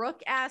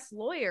crook ass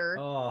lawyer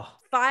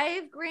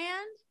 $5,000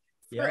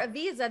 for a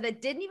visa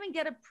that didn't even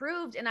get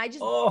approved. And I just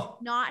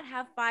did not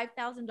have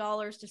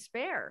 $5,000 to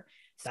spare.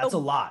 So that's a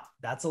lot.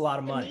 That's a lot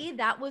of money. To me,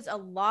 that was a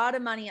lot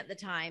of money at the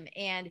time.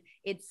 And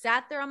it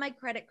sat there on my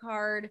credit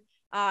card.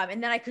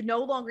 And then I could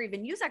no longer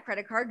even use that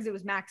credit card because it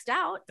was maxed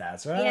out.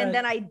 That's right. And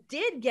then I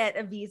did get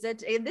a visa.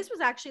 And this was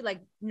actually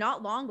like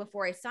not long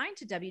before I signed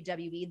to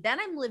WWE. Then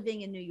I'm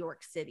living in New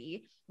York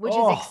City, which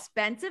is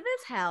expensive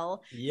as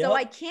hell. So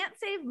I can't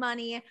save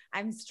money.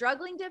 I'm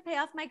struggling to pay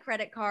off my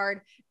credit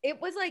card. It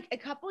was like a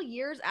couple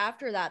years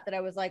after that I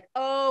was like,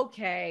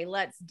 okay,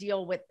 let's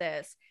deal with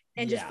this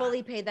and just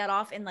fully pay that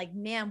off. And like,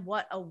 man,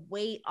 what a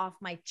weight off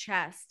my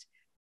chest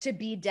to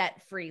be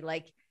debt free.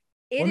 Like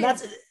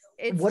it's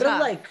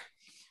tough.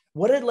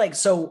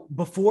 So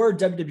before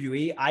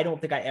WWE, I don't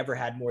think I ever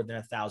had more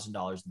than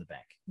 $1,000 in the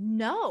bank.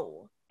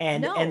 No.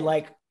 And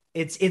like,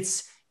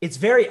 it's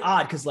very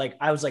odd. Cause like,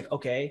 I was like,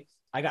 okay,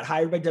 I got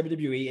hired by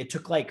WWE. It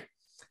took like,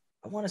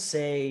 I want to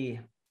say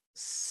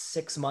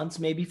 6 months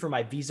maybe for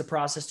my visa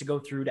process to go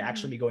through to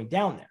actually be going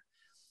down there.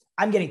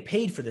 I'm getting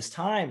paid for this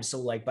time.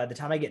 So like, by the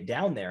time I get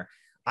down there,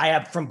 I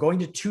have from going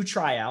to 2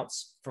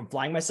 tryouts, from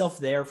flying myself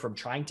there, from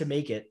trying to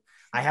make it,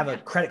 I have a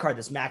credit card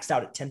that's maxed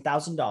out at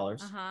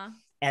 $10,000.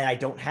 And I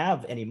don't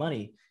have any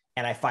money.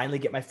 And I finally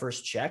get my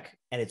first check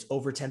and it's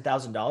over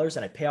 $10,000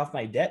 and I pay off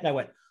my debt. And I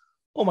went,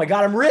 oh my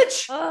God, I'm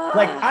rich.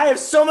 Like I have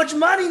so much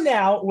money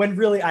now when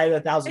really I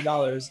had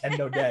 $1,000 and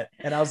no debt.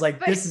 And I was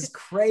like, this is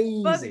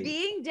crazy. But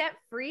being debt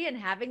free and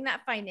having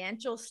that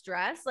financial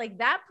stress, like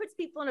that puts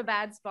people in a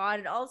bad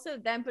spot. It also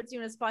then puts you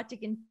in a spot to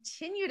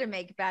continue to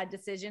make bad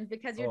decisions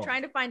because you're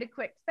trying to find a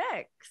quick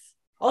fix.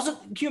 Also,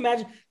 can you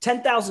imagine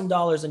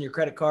 $10,000 on your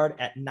credit card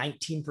at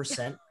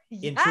 19%?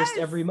 Interest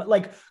every month?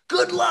 Like,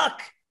 good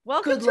luck.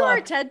 Welcome to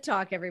our TED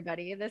Talk,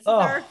 everybody. This is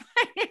our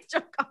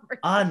financial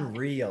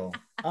conversation.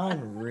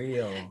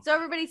 Unreal. So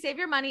everybody save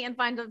your money and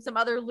find some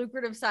other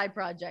lucrative side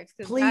projects.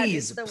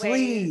 Please, that is the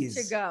way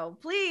to go.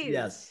 Please.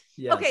 Yes.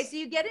 Okay. So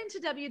you get into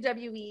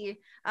WWE.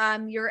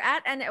 You're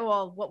at,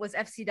 what was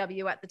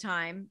FCW at the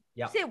time?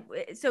 Yeah.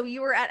 So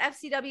you were at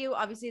FCW,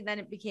 obviously then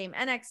it became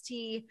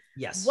NXT.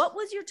 Yes. What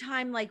was your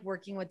time like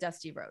working with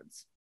Dusty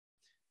Rhodes?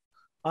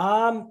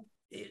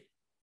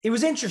 It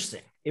was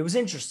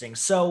interesting.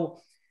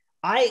 So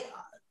I,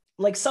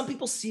 like, some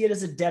people see it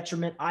as a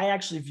detriment. I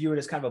actually view it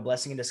as kind of a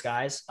blessing in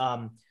disguise.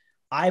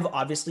 I've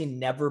obviously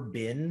never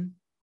been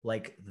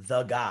like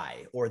the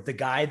guy or the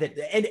guy that,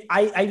 and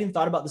I even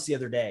thought about this the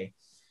other day.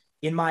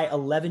 In my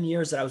 11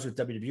 years that I was with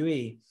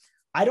WWE,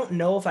 I don't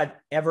know if I've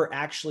ever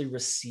actually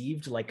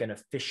received like an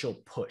official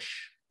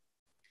push.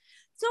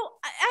 So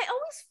I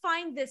always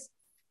find this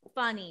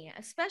funny,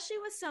 especially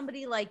with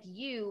somebody like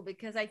you,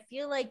 because I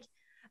feel like,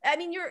 I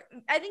think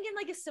in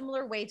like a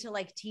similar way to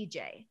like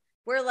TJ,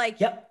 where like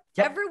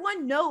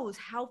everyone knows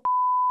how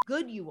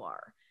good you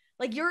are.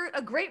 Like you're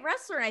a great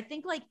wrestler. And I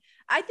think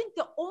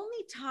the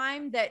only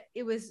time that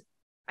it was,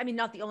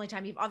 not the only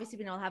time, you've obviously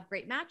been able to have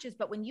great matches,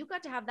 but when you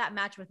got to have that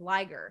match with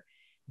Liger,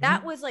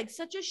 that was like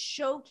such a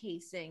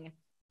showcasing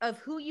of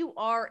who you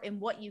are and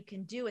what you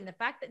can do. And the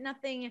fact that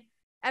nothing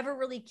ever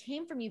really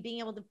came from you being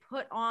able to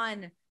put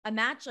on a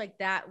match like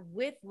that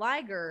with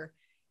Liger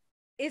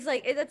is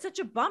like, it's such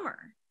a bummer.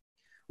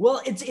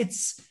 Well,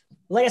 it's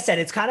like I said,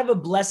 it's kind of a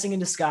blessing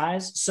in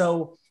disguise.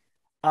 So,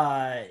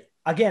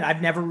 again,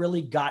 I've never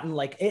really gotten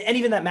like, and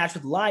even that match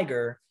with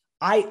Liger,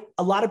 a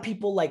lot of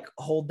people like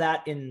hold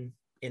that in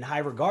high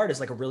regard as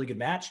like a really good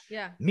match.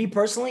 Yeah. Me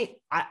personally,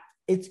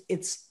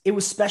 it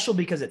was special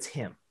because it's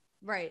him.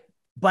 Right.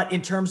 But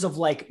in terms of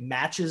like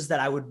matches that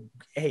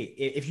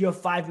if you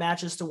have 5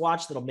 matches to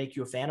watch, that'll make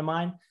you a fan of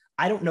mine.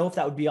 I don't know if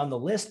that would be on the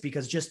list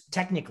because just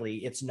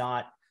technically it's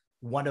not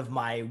one of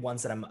my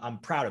ones that I'm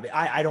proud of.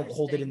 I don't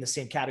hold it in the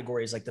same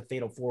category as like the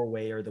Fatal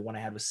 4-Way or the one I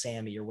had with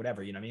Sammy or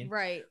whatever, you know what I mean?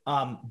 Right.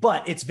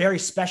 But it's very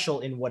special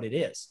in what it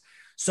is.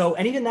 So,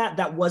 and even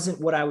that wasn't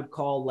what I would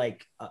call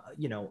like,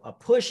 a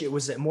push. It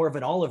was more of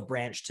an olive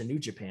branch to New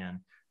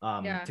Japan,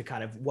 to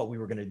kind of what we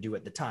were going to do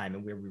at the time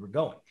and where we were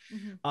going.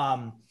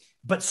 Mm-hmm.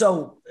 But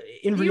so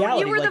in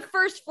reality, you were the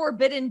first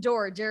forbidden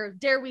door.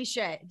 Dare we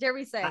say?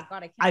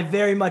 I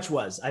very much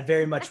was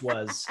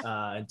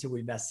until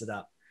we messed it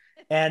up.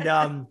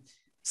 And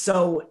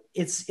So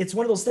it's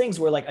one of those things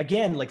where, like,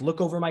 again, like,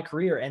 look over my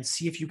career and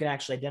see if you can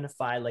actually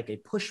identify like a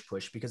push,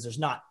 because there's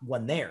not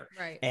one there.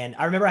 Right. And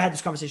I remember I had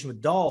this conversation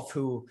with Dolph,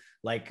 who,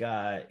 like,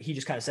 he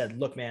just kind of said,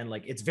 look, man,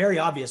 like, it's very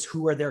obvious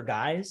who are their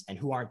guys and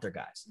who aren't their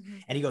guys. Mm-hmm.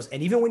 And he goes,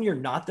 and even when you're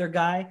not their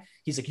guy,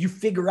 he's like, you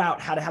figure out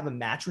how to have a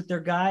match with their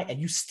guy and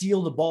you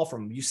steal the ball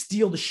from them, you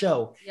steal the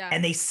show,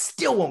 and they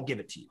still won't give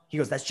it to you. He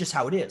goes, that's just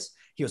how it is.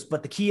 He goes,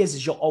 but the key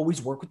is you'll always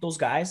work with those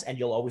guys and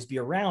you'll always be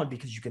around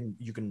because you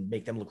can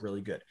make them look really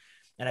good.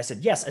 And I said,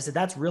 yes. I said,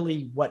 that's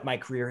really what my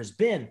career has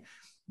been.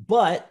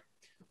 But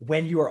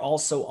when you are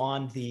also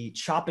on the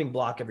chopping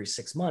block every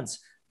 6 months,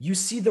 you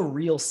see the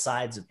real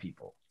sides of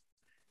people.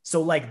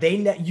 So, like,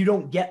 you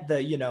don't get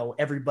the,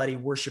 everybody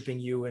worshiping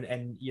you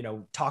and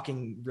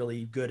talking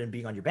really good and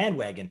being on your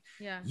bandwagon.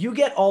 Yeah. You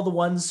get all the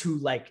ones who,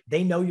 like,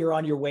 they know you're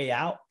on your way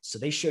out. So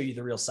they show you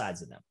the real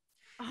sides of them.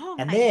 Oh,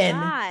 and my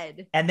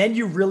God. And then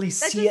you really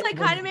see it. That just,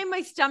 like, kind of made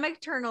my stomach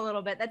turn a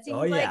little bit. That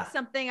seems like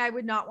something I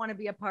would not want to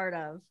be a part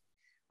of.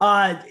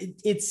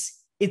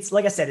 It's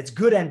like I said, it's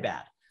good and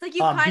bad. It's like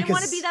you kind of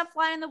want to be that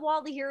fly on the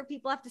wall to hear what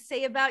people have to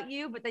say about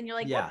you, but then you're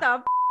like, what the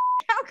how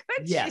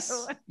could you?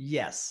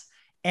 Yes.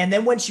 And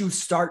then once you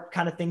start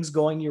kind of things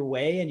going your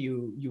way and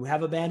you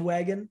have a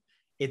bandwagon,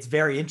 it's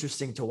very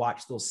interesting to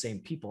watch those same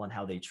people and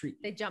how they treat you.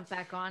 They jump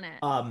back on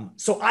it.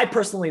 So I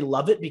personally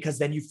love it because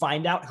then you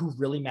find out who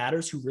really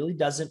matters, who really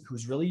doesn't,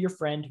 who's really your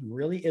friend, who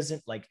really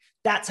isn't. Like,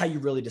 that's how you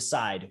really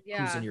decide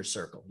who's in your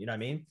circle. You know what I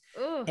mean?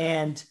 Ooh.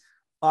 And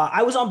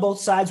I was on both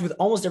sides with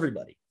almost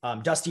everybody,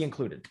 Dusty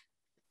included.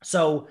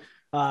 So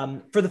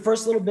for the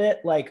first little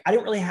bit, like, I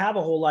didn't really have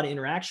a whole lot of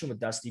interaction with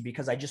Dusty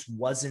because I just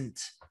wasn't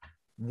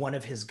one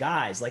of his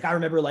guys. Like, I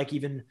remember, like,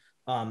 even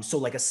so,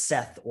 like, a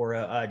Seth or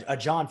a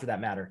John, for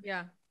that matter.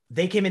 Yeah.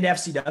 They came into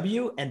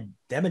FCW and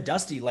them and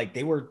Dusty, like,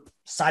 they were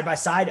side by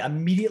side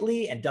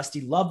immediately, and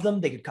Dusty loved them.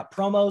 They could cut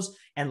promos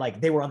and,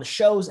 like, they were on the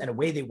shows and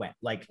away they went.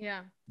 Like,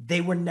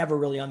 they were never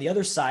really on the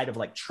other side of,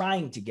 like,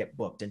 trying to get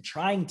booked and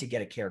trying to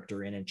get a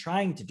character in and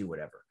trying to do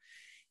whatever.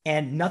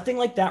 And nothing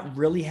like that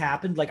really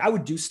happened. Like, I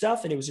would do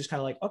stuff and it was just kind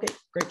of like, okay,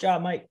 great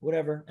job, Mike,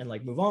 whatever. And,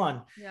 like, move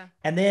on. Yeah.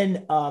 And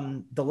then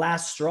the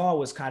last straw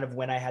was kind of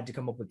when I had to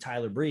come up with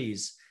Tyler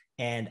Breeze.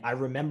 And I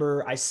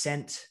remember I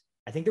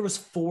think there was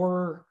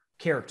 4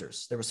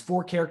 characters. There was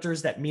 4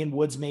 characters that me and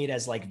Woods made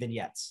as, like,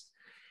 vignettes.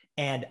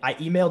 And I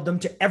emailed them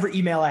to every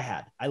email I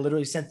had. I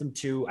literally sent them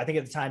to, I think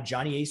at the time,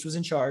 Johnny Ace was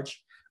in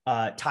charge.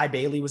 Ty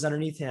Bailey was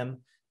underneath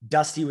him.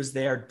 Dusty was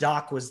there.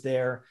 Doc was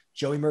there.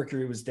 Joey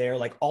Mercury was there.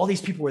 Like, all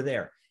these people were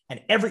there.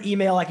 And every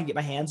email I could get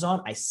my hands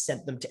on, I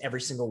sent them to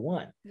every single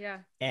one. Yeah.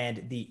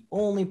 And the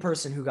only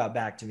person who got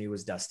back to me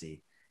was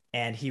Dusty.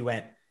 And he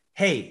went,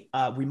 hey,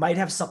 we might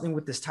have something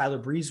with this Tyler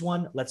Breeze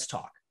one. Let's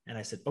talk. And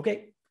I said,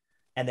 okay.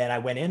 And then I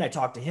went in, I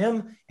talked to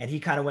him, and he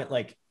kind of went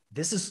like,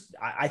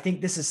 I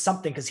think this is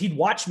something, because he'd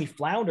watch me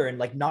flounder and,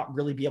 like, not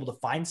really be able to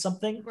find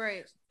something.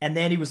 Right. And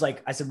then he was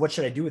like, I said, what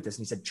should I do with this?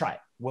 And he said, try it.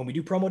 When we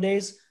do promo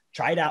days,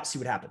 try it out, see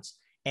what happens.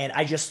 And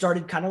I just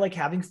started kind of, like,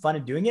 having fun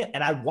and doing it.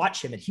 And I'd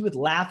watch him and he would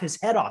laugh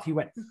his head off. He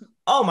went,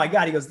 oh my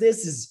God. He goes,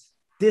 this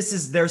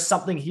is, there's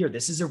something here.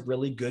 This is a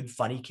really good,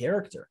 funny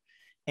character.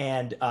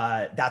 And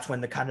that's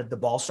when the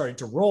ball started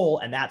to roll.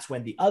 And that's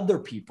when the other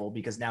people,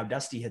 because now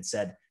Dusty had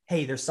said,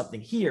 hey, there's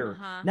something here.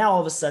 Now all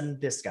of a sudden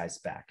this guy's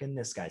back and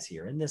this guy's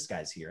here and this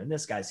guy's here and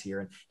this guy's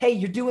here. And hey,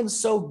 you're doing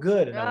so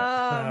good. And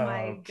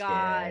my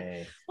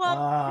God. Well,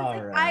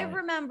 I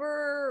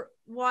remember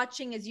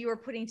watching as you were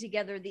putting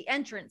together the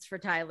entrance for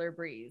Tyler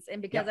Breeze. And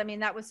because I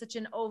mean, that was such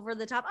an over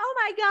the top, oh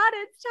my God,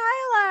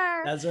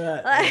 it's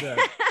Tyler. That's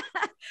right.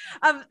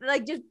 Of,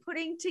 like, just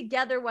putting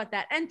together what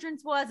that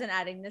entrance was and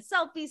adding the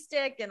selfie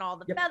stick and all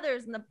the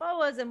feathers and the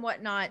boas and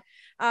whatnot.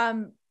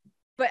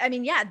 But I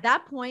mean, at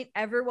that point,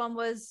 everyone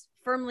was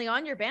firmly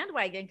on your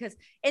bandwagon,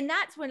 and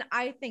that's when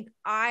I think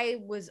I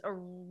was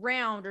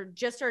around, or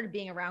just started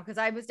being around, because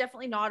I was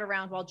definitely not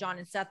around while John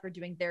and Seth were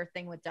doing their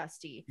thing with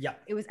Dusty. Yeah.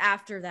 It was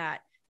after that,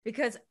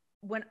 because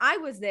when I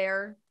was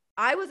there,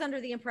 I was under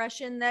the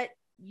impression that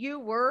you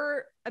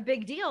were a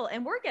big deal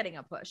and we're getting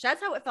a push.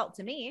 That's how it felt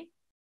to me.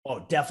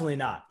 Oh, definitely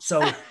not.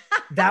 So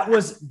that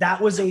was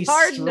a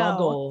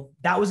struggle. No.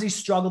 That was a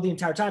struggle the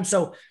entire time.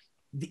 So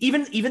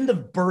even the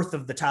birth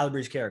of the Tyler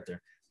Breeze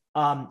character,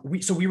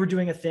 we were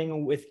doing a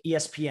thing with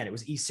ESPN. It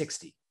was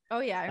E60. Oh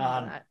yeah, I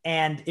remember that.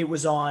 And it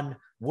was on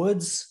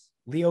Woods,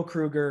 Leo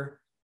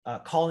Kruger,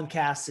 Colin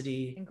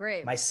Cassidy,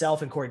 and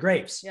myself, and Corey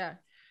Graves. Yeah.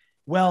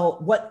 Well,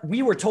 what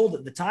we were told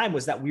at the time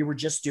was that we were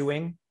just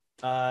doing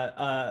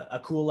a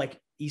cool, like,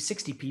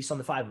 E60 piece on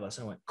the 5 of us.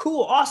 And I went,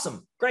 cool,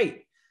 awesome,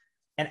 great.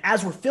 And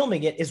as we're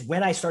filming it is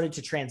when I started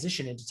to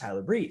transition into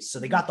Tyler Breeze. So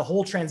they got the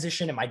whole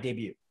transition in my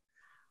debut.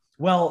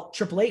 Well,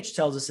 Triple H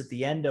tells us at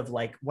the end of,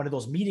 like, one of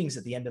those meetings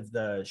at the end of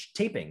the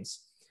tapings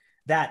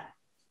that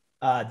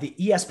the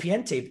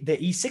ESPN tape, the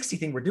E60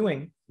 thing we're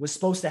doing, was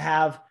supposed to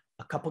have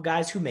a couple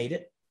guys who made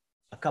it,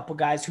 a couple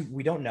guys who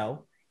we don't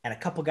know, and a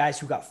couple guys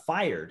who got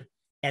fired.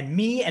 And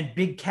me and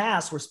Big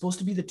Cass were supposed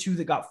to be the 2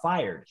 that got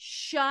fired.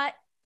 Shut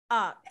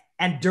up.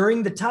 And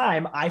during the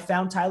time, I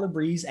found Tyler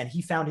Breeze and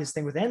he found his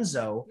thing with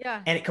Enzo.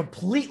 Yeah. And it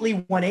completely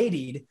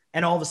 180'd.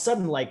 And all of a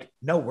sudden, like,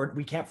 no,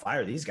 we can't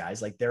fire these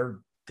guys. Like they're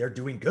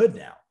doing good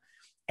now.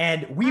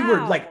 And we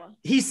were like,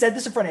 he said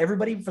this in front of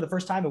everybody for the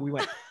first time. And we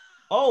went,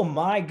 oh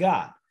my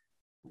God.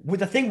 With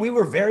the thing we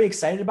were very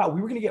excited about,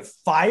 we were going to get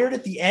fired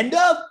at the end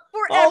of?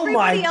 For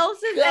everybody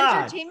else's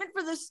entertainment,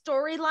 for the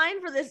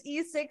storyline for this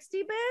E60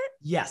 bit?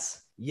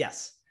 Yes.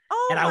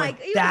 Oh and my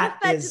God.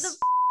 That is to the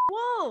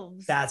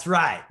wolves. That's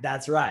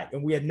right.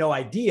 And we had no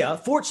idea.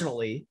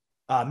 Fortunately,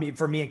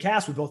 for me and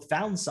Cass, we both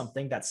found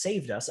something that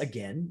saved us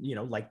again,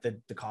 like the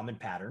common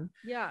pattern.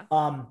 Yeah.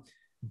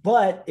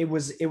 But it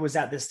was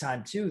at this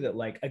time too that,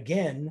 like,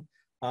 again,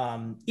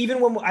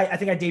 even when I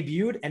think I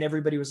debuted and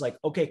everybody was like,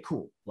 okay,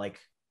 cool. Like,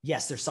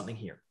 yes, there's something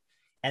here.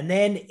 And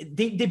then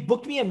they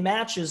booked me in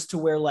matches to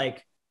where,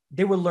 like,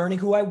 they were learning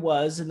who I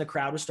was and the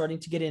crowd was starting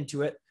to get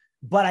into it.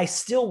 But I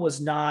still was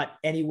not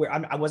anywhere.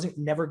 I wasn't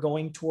never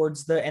going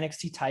towards the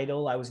NXT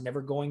title. I was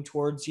never going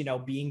towards,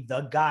 being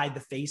the guy,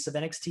 the face of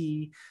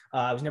NXT.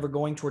 I was never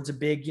going towards a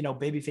big,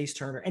 babyface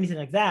turn or anything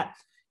like that.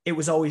 It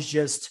was always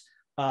just,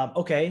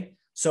 okay.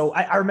 So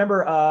I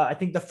remember, I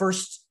think the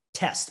first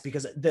test,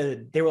 because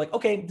they were like,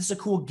 okay, this is a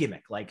cool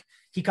gimmick. Like,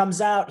 he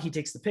comes out, he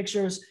takes the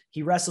pictures,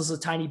 he wrestles a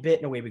tiny bit,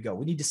 and away we go.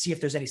 We need to see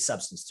if there's any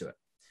substance to it.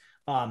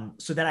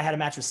 So then I had a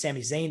match with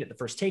Sami Zayn at the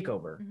first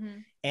takeover. Mm-hmm.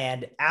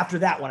 And after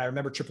that one, I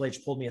remember Triple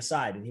H pulled me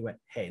aside and he went,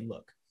 hey,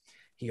 look,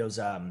 he goes,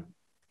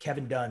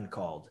 Kevin Dunn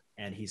called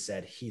and he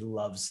said he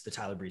loves the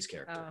Tyler Breeze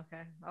character. Oh,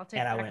 okay. I'll take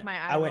back my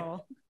eye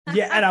roll.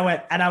 Yeah. And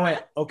I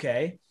went,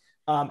 okay.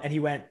 And he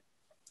went,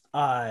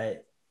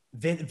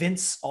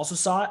 Vince also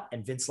saw it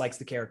and Vince likes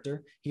the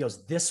character. He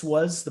goes, this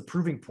was the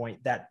proving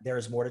point that there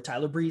is more to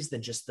Tyler Breeze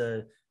than just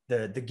the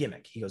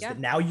gimmick. He goes,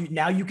 now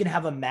you can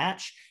have a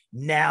match.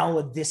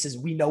 Now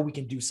we know we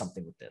can do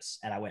something with this.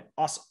 And I went,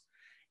 awesome.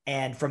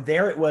 And from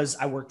there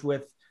I worked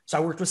with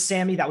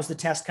Sammy. That was the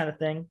test kind of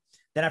thing.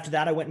 Then after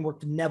that, I went and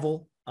worked with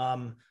Neville.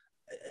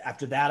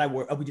 After that,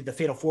 we did the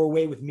Fatal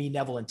 4-Way with me,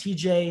 Neville, and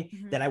TJ.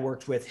 Mm-hmm. Then I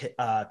worked with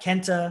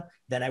Kenta.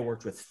 Then I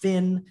worked with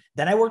Finn.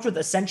 Then I worked with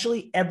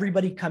essentially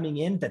everybody coming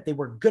in that they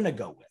were going to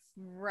go with.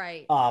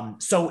 Right.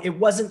 So it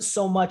wasn't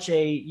so much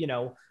a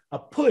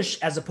push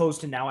as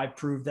opposed to now I've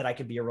proved that I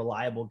can be a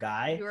reliable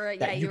guy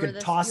you can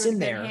toss in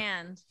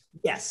there.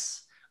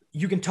 Yes.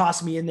 You can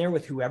toss me in there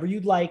with whoever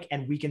you'd like,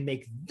 and we can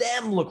make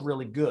them look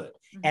really good.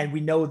 Mm-hmm. And we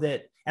know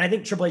that, and I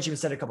think Triple H even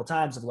said it a couple of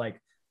times of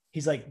like,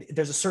 he's like,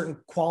 there's a certain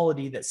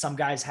quality that some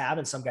guys have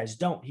and some guys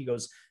don't. He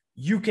goes,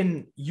 you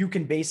can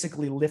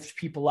basically lift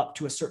people up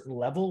to a certain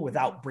level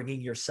without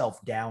bringing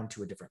yourself down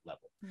to a different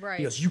level. Right.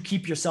 He goes, you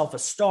keep yourself a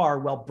star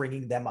while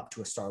bringing them up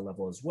to a star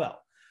level as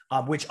well.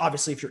 Which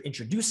obviously if you're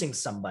introducing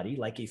somebody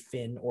like a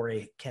Finn or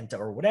a Kenta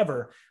or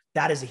whatever,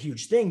 that is a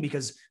huge thing,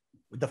 because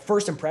the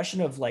first impression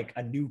of like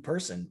a new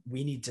person,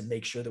 we need to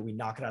make sure that we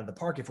knock it out of the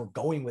park if we're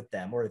going with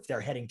them, or if they're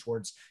heading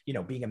towards,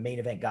 being a main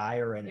event guy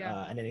or an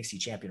NXT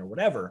champion or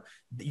whatever.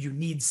 You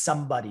need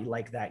somebody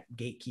like that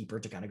gatekeeper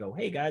to kind of go,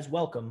 hey guys,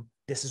 welcome.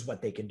 This is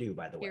what they can do,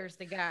 by the way. Here's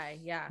the guy.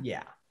 Yeah.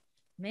 Yeah.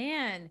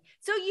 Man.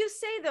 So you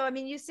say that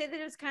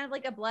it was kind of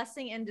like a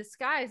blessing in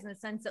disguise in the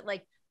sense that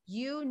like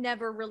you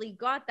never really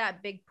got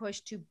that big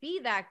push to be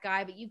that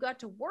guy, but you got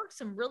to work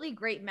some really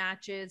great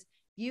matches.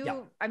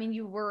 You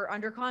were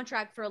under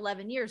contract for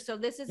 11 years. So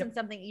this isn't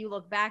something you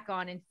look back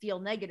on and feel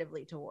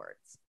negatively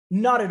towards.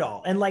 Not at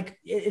all. And like,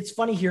 it's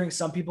funny hearing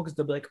some people, because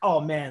they'll be like, oh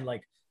man,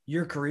 like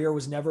your career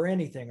was never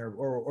anything,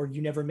 or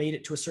you never made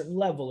it to a certain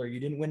level, or you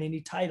didn't win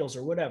any titles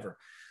or whatever.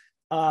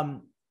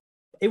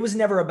 It was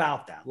never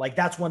about that. Like,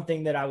 that's one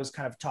thing that I was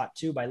kind of taught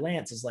too by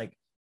Lance, is like,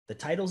 the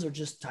titles are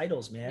just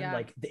titles, man. Yeah.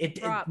 Like it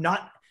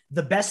not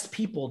the best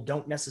people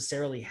don't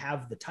necessarily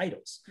have the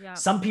titles. Yeah.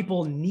 Some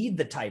people need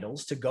the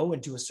titles to go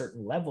into a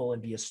certain level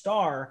and be a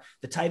star.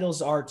 The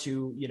titles are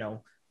to,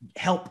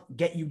 help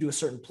get you to a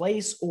certain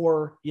place,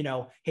 or,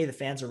 hey, the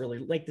fans are really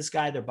like this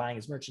guy. They're buying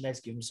his merchandise,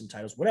 give him some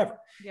titles, whatever.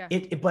 Yeah.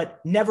 But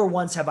never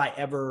once have I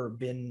ever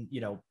been,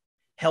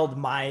 held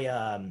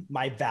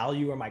my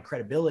value or my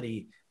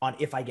credibility on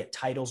if I get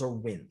titles or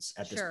wins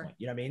at this point.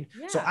 You know what I mean?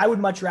 Yeah. So I would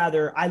much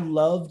rather, I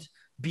loved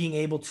being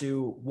able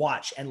to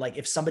watch, and like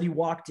if somebody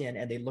walked in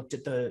and they looked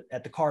at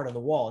the card on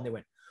the wall and they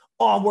went,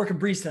 oh, I'm working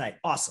Breeze tonight,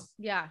 awesome.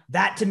 Yeah,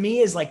 that to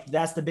me is like,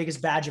 that's the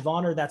biggest badge of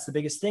honor. That's the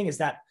biggest thing, is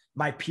that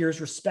my peers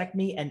respect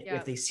me, and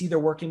if they see they're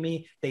working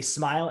me, they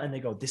smile and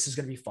they go, this is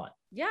going to be fun.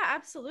 Yeah,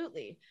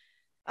 absolutely.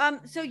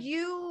 So do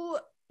you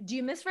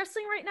miss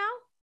wrestling right now?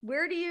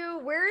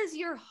 Where is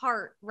your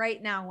heart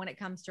right now when it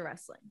comes to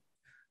wrestling?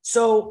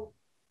 So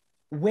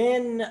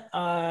when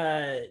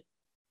I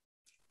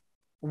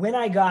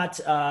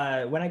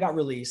got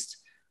released,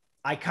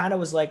 I kind of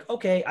was like,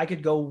 okay, I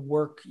could go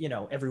work,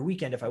 every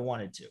weekend if I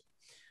wanted to.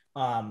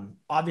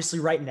 Obviously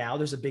right now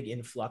there's a big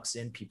influx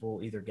in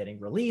people either getting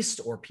released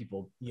or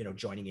people,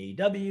 joining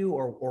AEW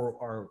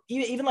or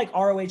even like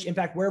ROH,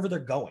 Impact, wherever they're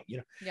going,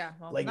 Yeah.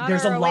 Well, like not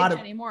there's ROH a lot of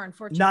anymore,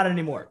 unfortunately. Not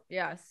anymore.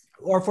 Yes.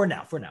 Or for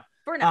now.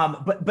 For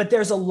now. But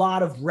there's a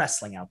lot of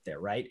wrestling out there,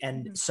 right?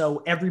 And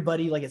so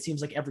everybody, like, it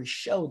seems like every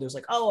show there's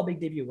like, oh, a big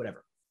debut,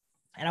 whatever.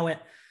 And I went,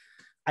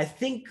 I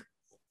think,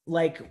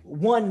 like,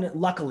 one,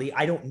 luckily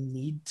I don't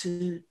need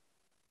to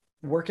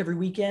work every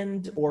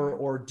weekend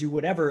or do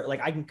whatever.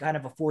 Like, I can kind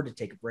of afford to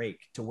take a break,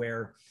 to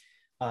where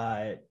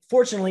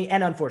fortunately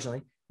and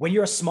unfortunately, when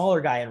you're a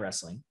smaller guy in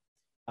wrestling,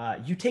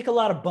 you take a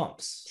lot of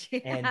bumps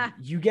and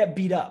you get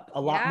beat up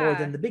a lot more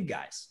than the big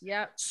guys.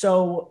 Yeah.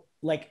 So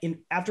like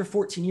after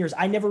 14 years,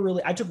 I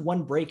took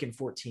one break in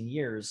 14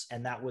 years,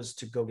 and that was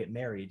to go get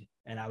married.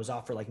 And I was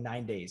off for like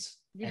 9 days.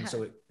 Yeah. And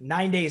so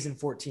 9 days in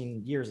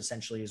 14 years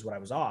essentially is what I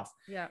was off.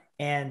 Yeah.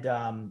 And,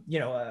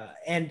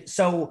 and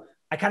so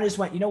I kind of just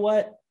went, you know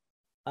what?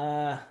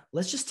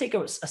 Let's just take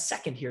a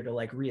second here to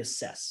like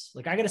reassess.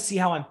 Like, I got to see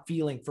how I'm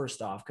feeling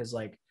first off. Cause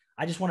like,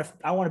 I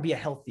want to be a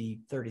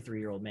healthy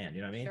 33-year-old man.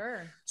 You know what I mean?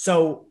 Sure.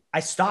 So I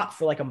stopped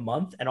for like a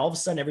month, and all of a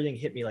sudden everything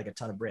hit me like a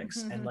ton of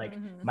bricks. And like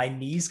my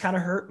knees kind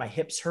of hurt, my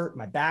hips hurt,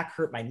 my back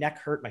hurt, my neck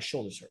hurt, my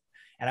shoulders hurt.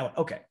 And I went,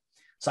 okay,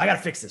 so I got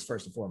to fix this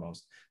first and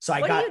foremost. So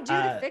what do you do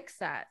to fix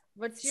that?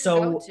 What's your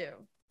go-to?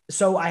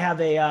 So I have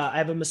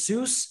a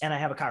masseuse and I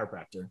have a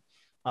chiropractor.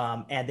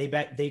 And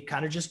they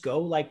kind of just go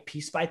like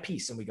piece by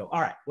piece. And we go,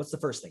 all right, what's the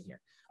first thing here?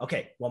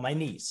 Okay, well, my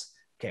knees.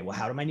 Okay, well,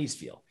 how do my knees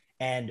feel?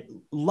 And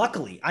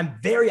luckily,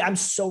 I'm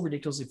so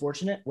ridiculously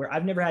fortunate where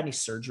I've never had any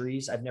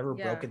surgeries. I've never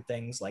broken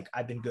things. Like,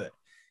 I've been good.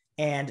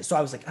 And so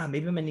I was like,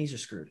 maybe my knees are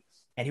screwed.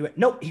 And he went,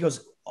 nope. He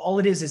goes, all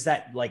it is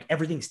that like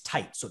everything's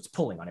tight. So it's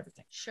pulling on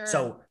everything. Sure.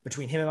 So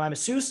between him and my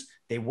masseuse,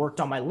 they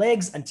worked on my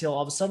legs until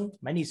all of a sudden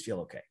my knees feel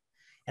okay.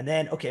 And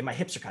then, okay, my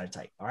hips are kind of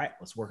tight. All right,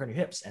 let's work on your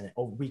hips. And then,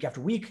 week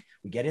after week,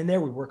 we get in there,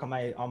 we work on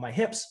my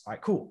hips. All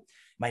right, cool.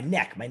 My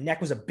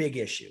neck was a big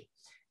issue.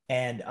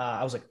 And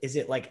I was like, is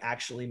it like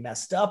actually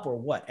messed up or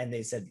what? And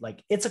they said,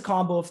 like, it's a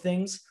combo of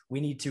things.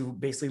 We need to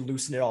basically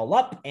loosen it all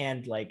up,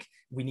 and like,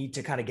 we need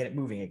to kind of get it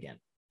moving again.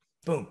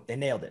 Boom, they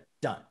nailed it.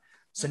 Done.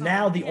 So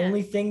now the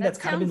only thing that's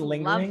kind of been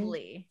lingering,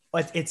 lovely.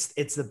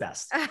 It's the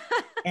best.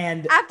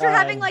 And after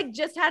having like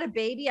just had a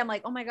baby, I'm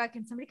like, oh my God,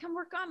 can somebody come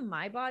work on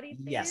my body,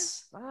 please?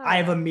 Yes. I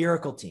have a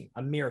miracle team.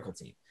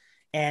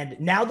 And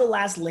now the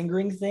last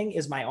lingering thing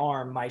is my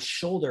arm, my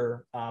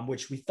shoulder,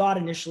 which we thought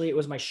initially it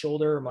was my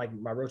shoulder, like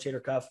my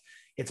rotator cuff.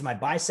 It's my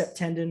bicep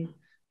tendon.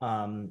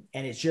 And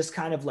it's just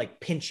kind of like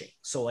pinching.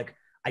 So like,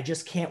 I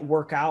just can't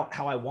work out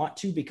how I want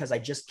to because I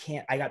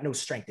got no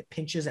strength. It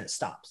pinches and it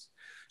stops.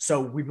 So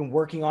we've been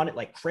working on it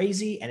like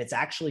crazy, and it's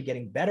actually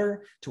getting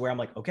better to where I'm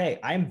like, okay,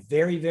 I am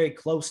very, very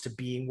close to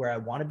being where I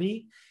want to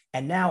be.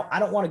 And now I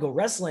don't want to go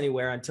wrestle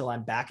anywhere until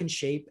I'm back in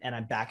shape, and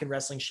I'm back in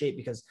wrestling shape,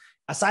 because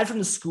aside from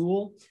the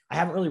school, I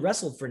haven't really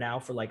wrestled for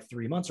like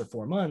 3 months or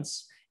 4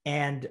 months.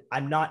 And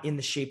I'm not in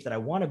the shape that I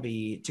want to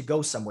be to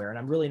go somewhere. And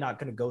I'm really not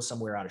going to go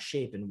somewhere out of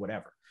shape and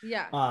whatever.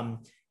 Yeah.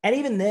 And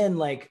even then,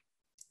 like,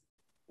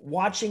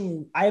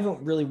 I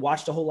haven't really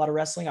watched a whole lot of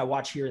wrestling. I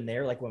watch here and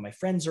there, like when my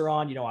friends are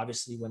on,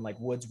 obviously when like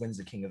Woods wins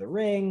the King of the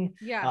Ring,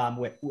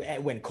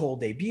 when Cole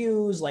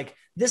debuts, like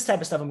this type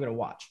of stuff I'm going to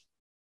watch.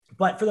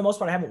 But for the most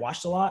part, I haven't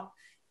watched a lot.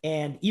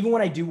 And even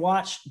when I do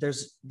watch,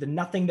 there's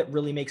nothing that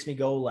really makes me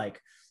go like,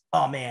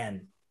 oh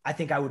man, I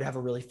think I would have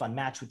a really fun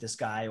match with this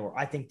guy, or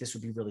I think this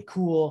would be really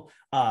cool.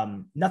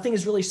 Nothing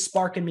is really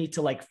sparking me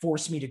to like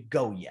force me to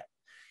go yet.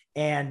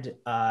 And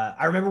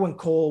I remember when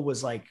Cole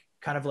was like,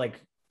 kind of like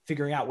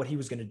figuring out what he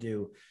was going to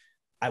do,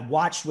 I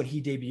watched when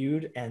he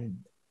debuted, and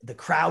the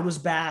crowd was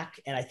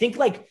back. And I think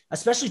like,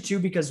 especially too,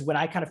 because when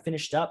I kind of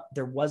finished up,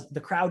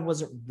 the crowd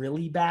wasn't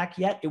really back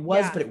yet. It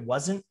was, but it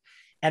wasn't.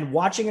 And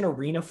watching an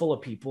arena full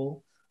of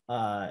people,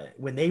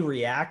 when they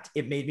react, I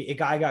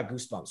got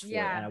goosebumps for it.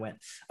 And I went,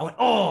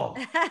 oh,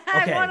 okay.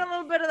 I want a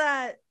little bit of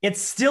that.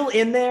 It's still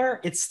in there,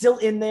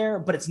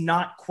 but it's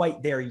not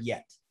quite there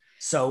yet.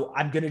 So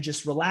I'm going to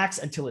just relax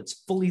until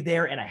it's fully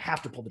there, and I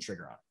have to pull the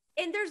trigger on it.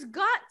 And there's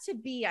got to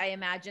be, I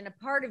imagine, a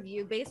part of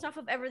you based off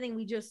of everything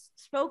we just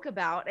spoke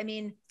about. I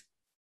mean,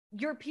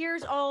 your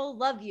peers all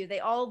love you. They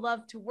all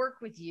love to work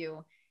with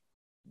you.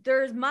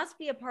 There must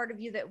be a part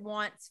of you that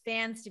wants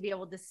fans to be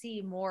able to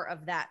see more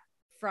of that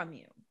from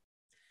you.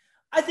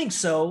 I think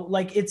so.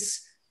 Like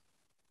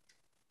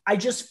I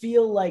just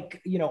feel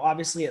like,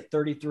 obviously at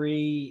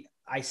 33,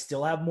 I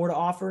still have more to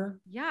offer.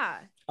 Yeah.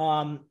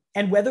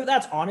 And whether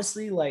that's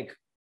honestly like,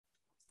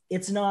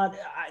 it's not,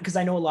 because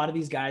I know a lot of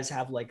these guys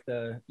have like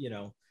the,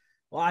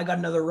 well, I got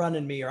another run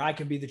in me, or I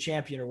can be the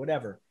champion or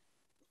whatever.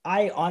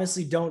 I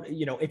honestly don't,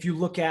 if you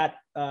look at,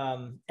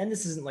 and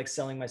this isn't like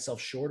selling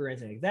myself short or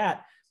anything like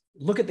that.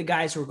 Look at the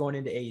guys who are going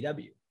into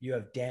AEW. You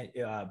have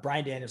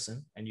Bryan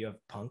Danielson, and you have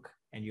Punk,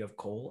 and you have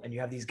Cole, and you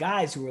have these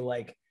guys who are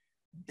like,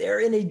 they're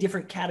in a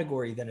different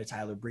category than a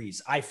Tyler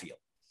Breeze, I feel.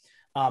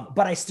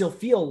 But I still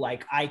feel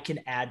like I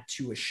can add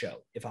to a show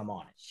if I'm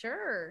on it.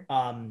 Sure.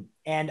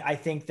 And I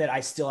think that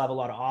I still have a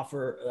lot of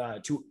offer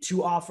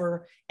to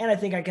offer. And I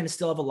think I can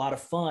still have a lot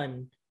of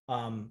fun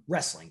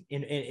wrestling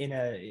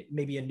in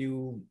maybe a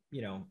new,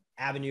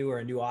 avenue or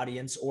a new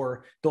audience,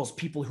 or those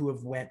people who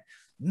have went,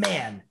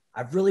 man,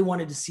 I've really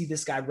wanted to see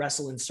this guy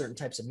wrestle in certain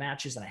types of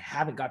matches, and I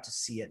haven't got to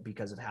see it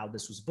because of how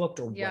this was booked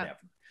or whatever.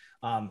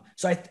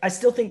 So I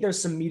still think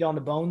there's some meat on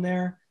the bone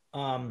there.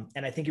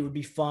 And I think it would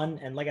be fun.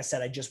 And like I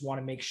said, I just want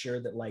to make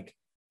sure that like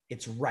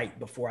it's right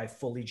before I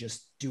fully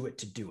just do it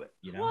to do it,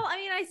 you know? Well, I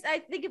mean, I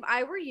think if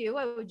I were you,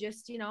 I would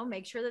just, you know,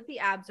 make sure that the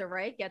abs are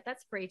right, get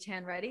that spray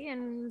tan ready,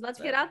 and let's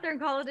get out there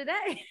and call it a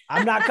day.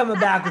 I'm not coming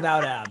back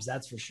without abs.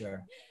 That's for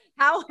sure.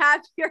 How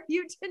happy are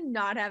you to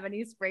not have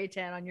any spray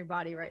tan on your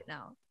body right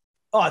now?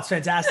 Oh, it's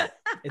fantastic.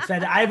 It's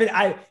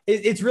fantastic.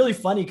 It's really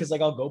funny because like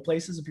I'll go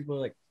places and people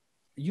are like,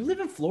 you live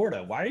in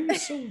Florida. Why are you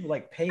so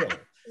like pale?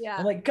 Yeah.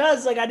 I'm like,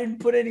 cause like I'm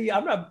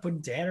not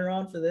putting tanner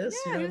on for this.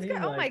 Yeah, you know what I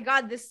mean? Oh my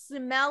God, the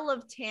smell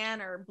of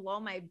tanner blow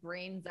my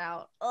brains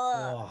out.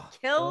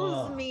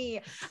 Kills me.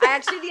 I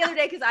actually the other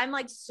day, because I'm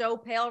like so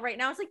pale right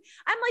now. It's like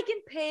I'm like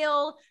in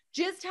pale,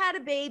 just had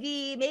a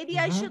baby. Maybe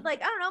I should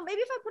like, I don't know,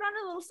 maybe if I put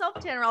on a little self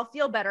tanner, I'll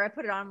feel better. I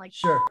put it on, like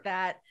sure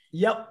that.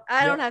 Yep.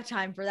 I don't have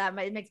time for that.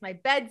 It makes my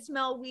bed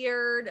smell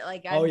weird.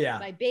 Like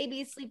my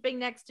baby's sleeping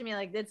next to me.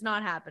 Like it's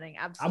not happening.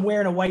 Absolutely. I'm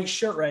wearing a white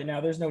shirt right now.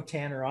 There's no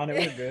tanner on it.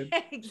 We're good.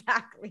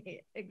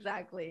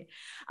 Exactly.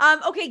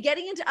 Okay.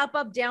 Getting into up,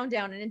 up, down,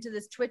 down, and into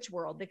this Twitch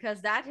world,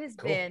 because that has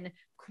been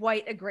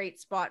quite a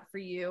great spot for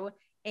you,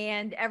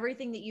 and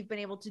everything that you've been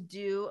able to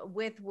do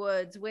with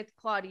Woods, with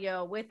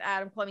Claudio, with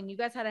Adam. I mean, you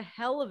guys had a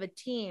hell of a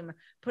team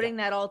putting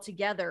that all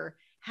together.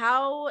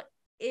 How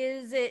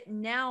is it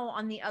now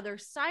on the other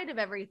side of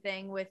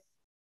everything, with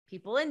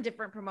people in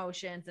different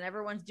promotions and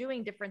everyone's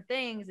doing different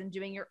things and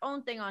doing your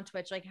own thing on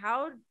Twitch? Like,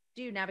 how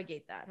do you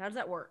navigate that? How does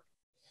that work?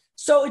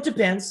 So it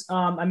depends.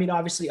 I mean,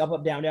 obviously Up,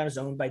 Up, Down, Down is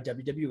owned by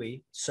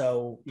WWE.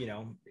 So, you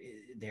know,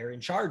 they're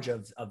in charge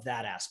of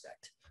that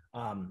aspect.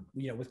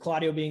 You know, with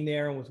Claudio being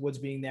there and with Woods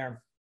being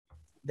there,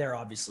 they're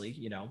obviously,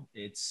 you know,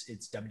 it's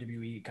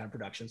WWE kind of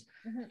productions.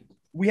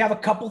 We have a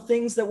couple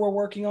things that we're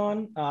working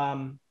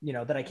on, you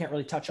know, that I can't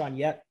really touch on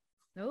yet.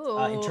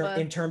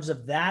 In terms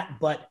of that,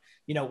 but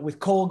you know, with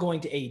Cole going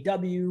to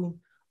AEW,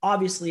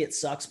 obviously it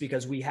sucks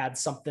because we had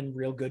something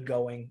real good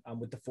going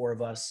with the four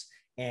of us,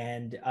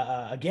 and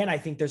again, I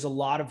think there's a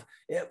lot of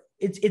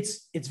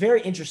it's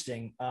very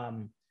interesting.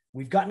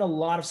 We've gotten a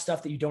lot of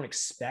stuff that you don't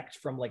expect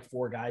from like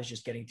four guys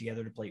just getting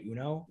together to play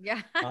Uno.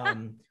 Yeah.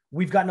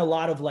 We've gotten a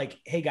lot of like,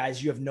 hey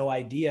guys, you have no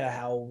idea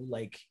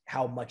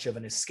how much of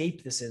an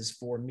escape this is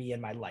for me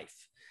and my life,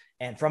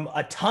 and from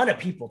a ton of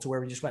people, to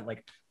where we just went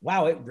like,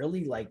 wow, it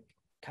really like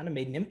kind of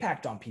made an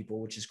impact on people,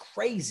 which is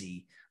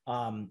crazy.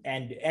 And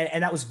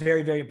that was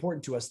very, very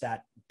important to us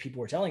that people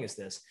were telling us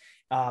this.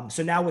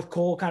 So now with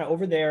Cole kind of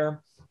over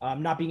there,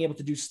 not being able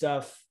to do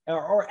stuff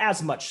or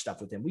as much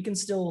stuff with him, we can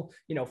still,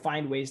 you know,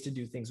 find ways to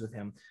do things with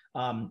him.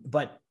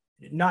 But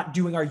not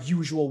doing our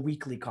usual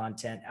weekly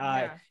content.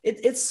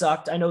 It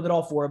sucked. I know that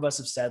all four of us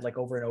have said like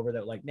over and over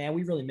that like, man,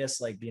 we really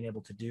miss like being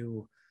able to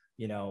do,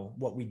 you know,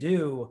 what we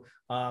do.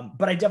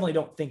 But I definitely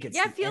don't think it's,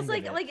 it feels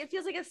like it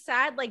feels like a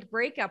sad like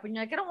breakup, and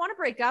you're like, I don't want to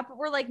break up, but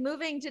we're like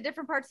moving to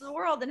different parts of the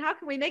world, and how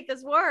can we make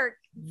this work?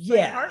 It's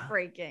like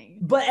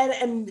heartbreaking. But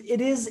and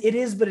it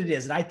is, but it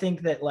is. And I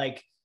think that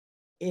like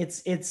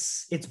it's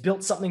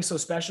built something so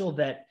special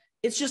that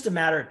it's just a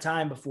matter of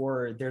time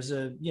before there's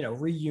a, you know,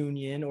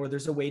 reunion, or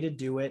there's a way to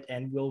do it,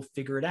 and we'll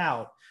figure it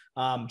out.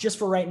 Just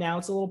for right now,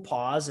 it's a little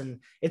pause,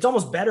 and it's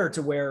almost better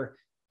to where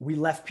we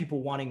left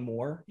people wanting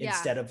more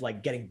instead of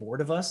like getting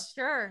board of us.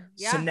 Sure.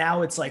 Yeah. So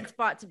now it's like good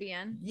spot to be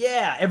in.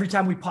 Yeah. Every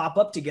time we pop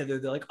up together,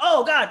 they're like,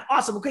 oh God,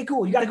 awesome. Okay,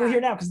 cool. You got to go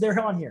here now, because they're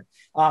on here.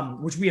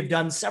 Which we have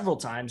done several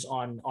times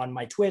on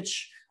my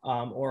Twitch,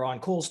 or on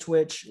Cole's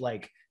Twitch.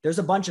 Like there's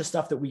a bunch of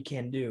stuff that we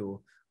can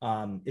do.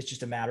 It's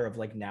just a matter of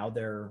like, now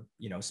they're,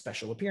 you know,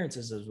 special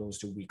appearances as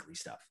opposed to weekly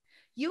stuff.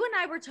 You and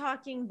I were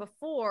talking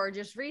before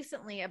just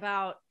recently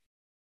about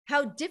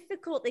how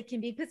difficult it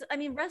can be, because I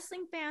mean,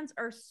 wrestling fans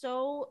are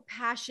so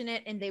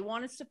passionate and they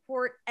want to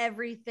support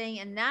everything,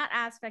 and that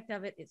aspect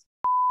of it is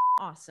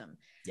awesome.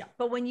 Yeah.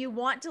 But when you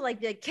want to like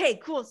be like, okay,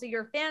 cool, so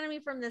you're a fan of me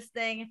from this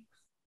thing,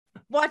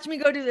 watch me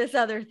go do this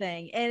other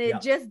thing, and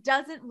it just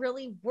doesn't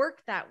really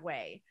work that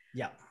way.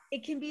 Yeah.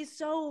 It can be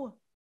so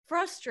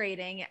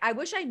frustrating. I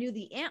wish I knew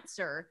the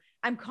answer.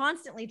 I'm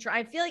constantly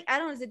trying. I feel like, I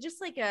don't know, is it just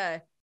like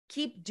a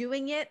keep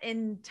doing it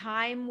and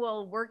time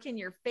will work in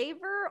your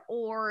favor,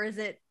 or is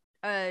it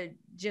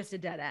just a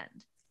dead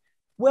end?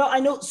 Well, I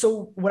know.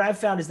 So what I've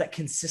found is that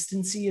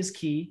consistency is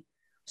key.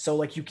 So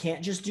like, you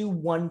can't just do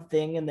one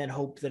thing and then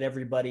hope that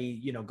everybody,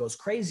 you know, goes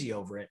crazy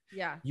over it.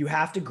 Yeah. You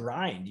have to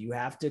grind. You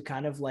have to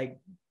kind of like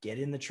get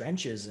in the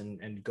trenches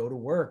and go to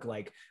work.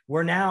 Like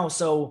we're now,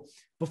 so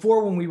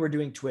before, when we were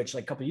doing Twitch,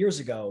 like a couple of years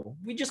ago,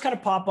 we just kind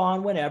of pop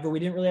on whenever. We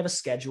didn't really have a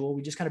schedule.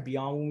 We just kind of be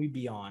on when we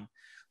be on.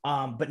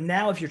 But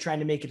now if you're trying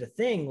to make it a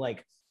thing,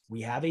 like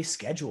we have a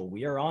schedule.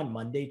 We are on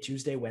Monday,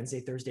 Tuesday, Wednesday,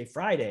 Thursday,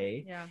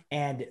 Friday. Yeah.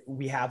 And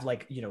we have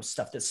like, you know,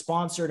 stuff that's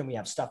sponsored, and we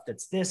have stuff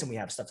that's this, and we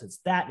have stuff that's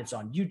that, and it's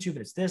on YouTube, and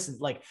it's this.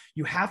 And like,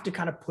 you have to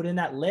kind of put in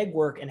that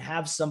legwork and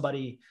have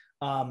somebody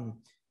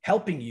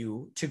helping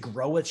you to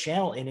grow a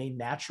channel in a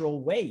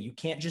natural way. You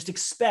can't just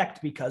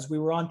expect, because we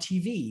were on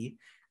TV,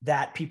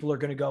 that people are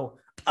going to go,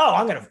 oh,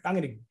 I'm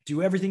going to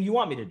do everything you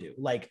want me to do.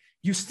 Like,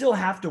 you still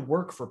have to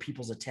work for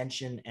people's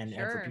attention and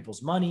for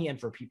people's money and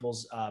for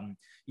people's,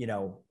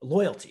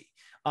 loyalty.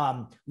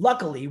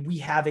 Luckily, we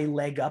have a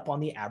leg up on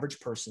the average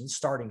person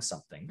starting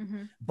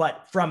something,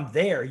 but from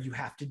there, you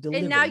have to deliver.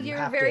 And now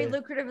you're very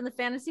lucrative in the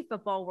fantasy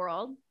football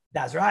world.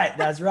 That's right.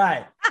 That's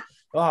right.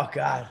 Oh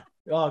God.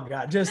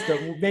 Just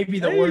maybe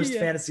the worst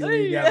fantasy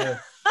league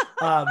ever.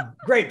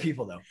 Great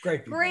people though.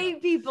 Great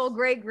people.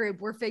 Great group.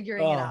 We're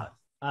figuring it out.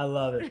 I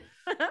love it.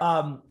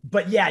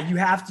 But yeah, you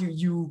have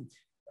to,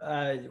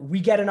 we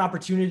get an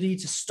opportunity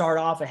to start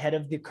off ahead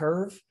of the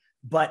curve,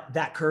 but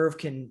that curve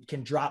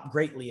can drop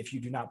greatly if you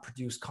do not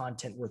produce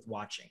content worth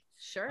watching.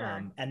 Sure.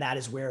 And that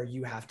is where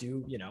you have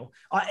to,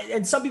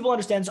 and some people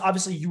understand, so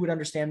obviously you would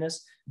understand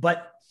this,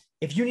 but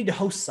if you need to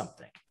host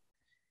something,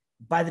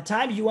 by the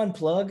time you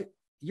unplug,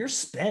 you're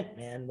spent,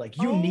 man. Like,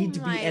 you need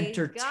to be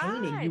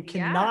entertaining. God, you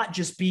cannot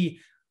just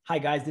be, hi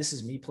guys, this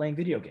is me playing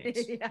video games.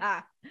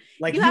 Yeah.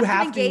 Like, you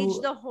have to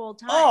engage the whole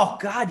time. Oh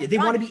God. They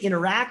want to be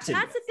interactive.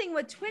 That's the thing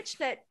with Twitch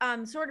that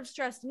sort of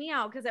stressed me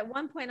out. Cause at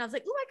one point I was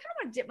like, oh, I kind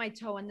of want to dip my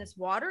toe in this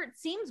water. It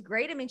seems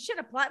great. I mean, shit,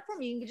 a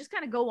platform, you can just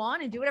kind of go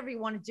on and do whatever you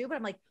want to do. But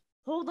I'm like,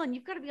 hold on,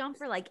 you've got to be on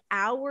for like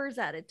hours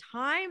at a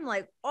time.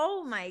 Like,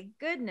 oh my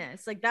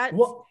goodness. Like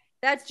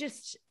that's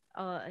just,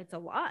 it's a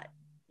lot.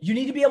 You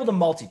need to be able to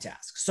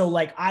multitask. So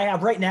like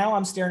right now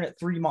I'm staring at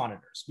 3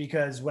 monitors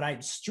because when I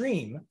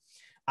stream,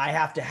 I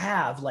have to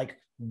have like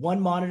one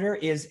monitor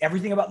is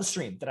everything about the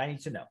stream that I need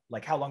to know,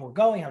 like how long we're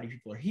going, how many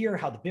people are here,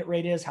 how the bit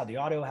rate is, how the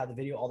audio, how the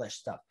video, all that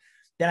stuff.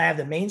 Then I have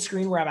the main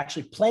screen where I'm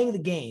actually playing the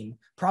game,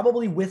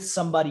 probably with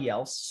somebody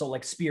else. So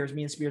like Spears,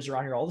 me and Spears are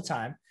on here all the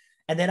time.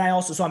 And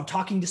then so I'm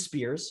talking to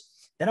Spears.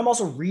 Then I'm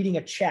also reading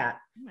a chat.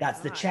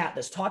 The chat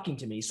that's talking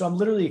to me. So I'm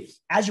literally,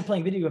 as you're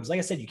playing video games, like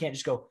I said, you can't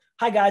just go,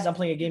 hi guys, I'm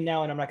playing a game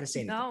now and I'm not going to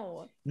say anything.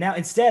 No. Now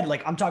instead,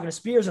 like I'm talking to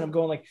Spears and I'm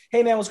going like,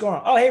 hey man, what's going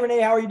on? Oh, hey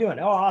Renee, how are you doing?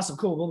 Oh, awesome.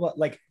 Cool. Blah, blah.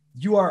 Like,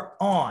 you are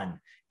on.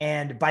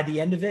 And by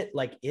the end of it,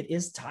 like, it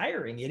is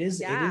tiring.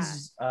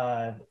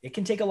 It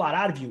can take a lot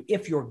out of you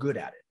if you're good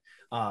at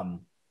it.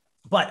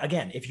 But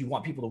again, if you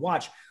want people to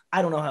watch,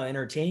 I don't know how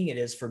entertaining it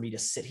is for me to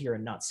sit here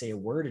and not say a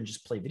word and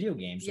just play video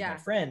games with my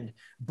friend.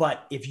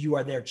 But if you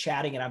are there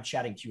chatting and I'm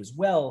chatting to you as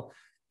well,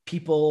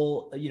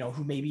 people,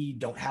 who maybe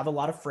don't have a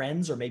lot of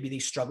friends or maybe they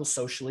struggle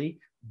socially,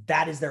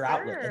 that is their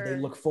outlet. And they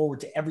look forward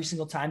to every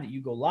single time that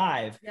you go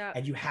live.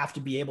 And you have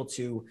to be able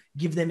to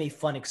give them a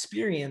fun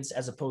experience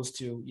as opposed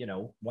to,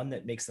 one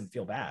that makes them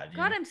feel bad.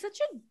 God, I'm such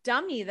a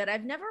dummy that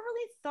I've never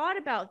really thought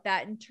about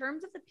that in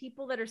terms of the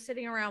people that are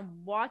sitting around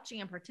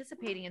watching and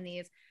participating in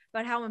these,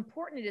 but how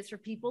important it is for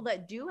people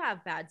that do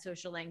have bad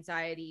social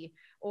anxiety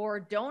or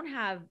don't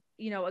have,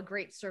 a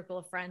great circle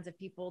of friends of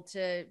people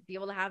to be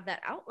able to have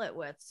that outlet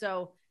with.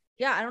 So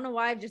yeah, I don't know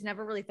why I've just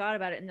never really thought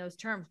about it in those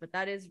terms, but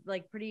that is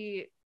like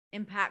pretty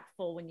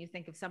impactful when you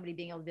think of somebody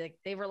being able to be like,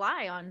 they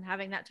rely on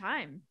having that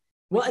time.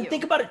 Well, and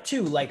think about it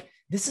too. Like,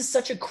 this is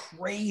such a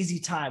crazy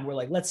time where,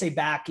 like, let's say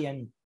back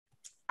in,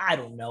 I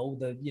don't know,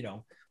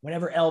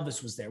 whenever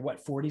Elvis was there,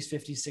 40s,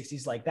 50s,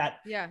 60s, like that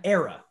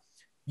era,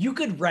 you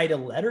could write a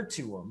letter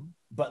to him,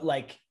 but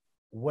like,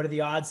 what are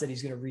the odds that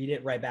he's going to read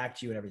it right back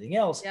to you and everything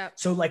else? Yep.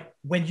 So like,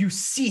 when you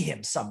see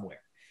him somewhere,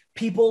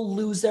 people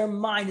lose their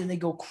mind and they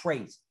go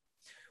crazy.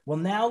 Well,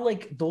 now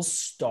like those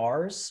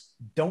stars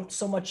don't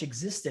so much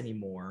exist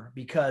anymore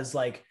because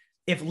like,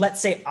 if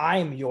let's say I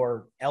am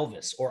your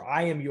Elvis or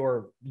I am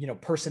your,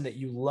 person that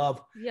you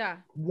love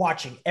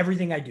watching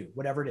everything I do,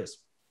 whatever it is,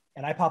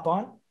 and I pop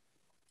on,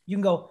 you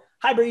can go,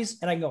 hi Breeze.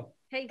 And I can go,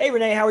 hey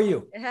Renee, how are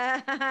you?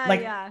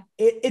 Like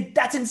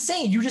that's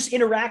insane. You just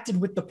interacted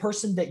with the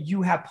person that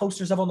you have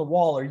posters of on the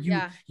wall or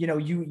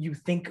you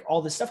think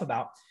all this stuff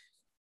about.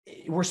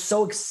 We're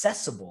so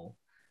accessible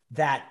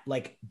that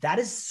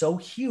is so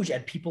huge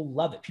and people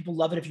love it. People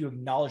love it if you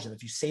acknowledge them,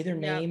 if you say their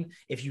name,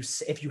 if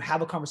you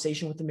have a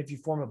conversation with them, if you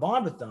form a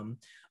bond with them.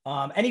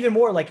 And even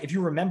more, like if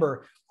you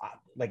remember,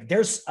 like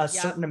there's a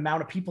certain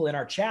amount of people in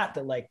our chat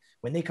that like,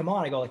 when they come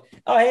on, I go like,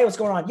 oh, hey, what's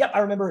going on? Yep. I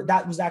remember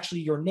that was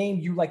actually your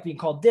name. You like being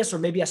called this, or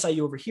maybe I saw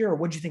you over here. Or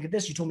what'd you think of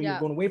this? You told me you were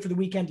going away for the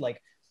weekend.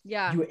 Like,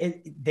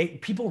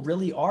 people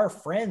really are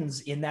friends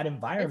in that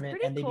environment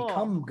and they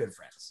become good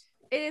friends.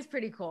 It is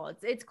pretty cool.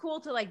 It's cool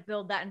to like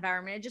build that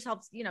environment. It just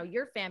helps,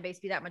 your fan base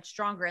be that much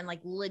stronger and like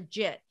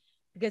legit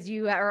because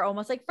you are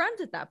almost like friends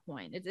at that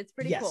point. It's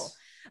pretty cool.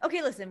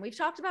 Okay. Listen, we've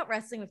talked about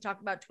wrestling. We've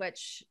talked about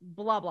Twitch,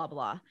 blah, blah,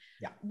 blah.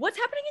 Yeah. What's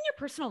happening in your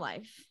personal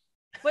life?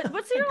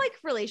 What's your like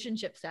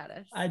relationship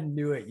status? I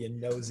knew it, you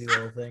nosy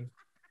little thing.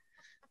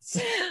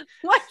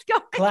 What's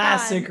going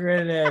Classic on?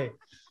 Renee.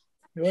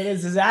 What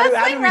is this? How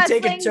do we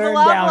take a turn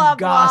down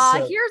gossip?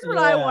 Blah. Here's what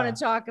I want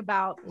to talk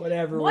about.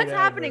 What's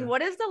happening?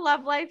 What is the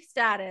love life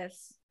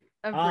status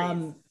of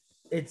Breeze?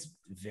 It's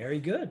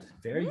very good.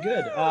 Very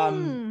good.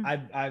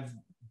 I've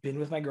been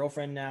with my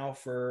girlfriend now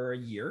for a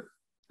year.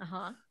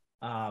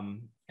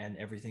 And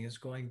everything is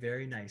going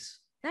very nice.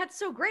 That's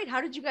so great. How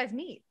did you guys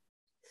meet?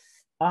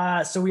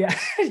 So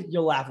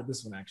you'll laugh at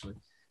this one actually.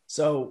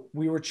 So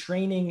we were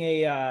training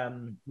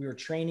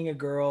a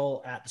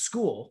girl at the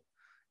school.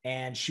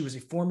 and she was a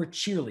former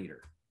cheerleader.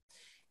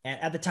 And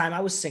at the time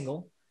I was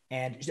single,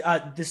 and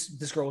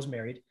this girl was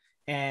married.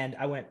 And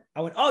I went,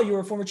 oh, you were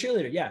a former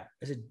cheerleader? Yeah.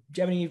 I said, do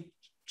you have any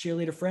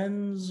cheerleader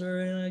friends or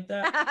anything like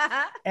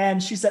that?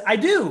 And she said, I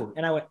do.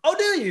 And I went, oh,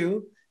 do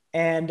you?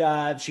 And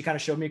she kind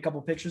of showed me a couple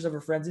of pictures of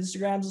her friends'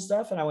 Instagrams and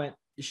stuff. And I went,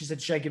 she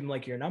said, should I give them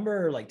like your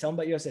number or like tell them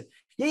about you? I said,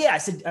 yeah. I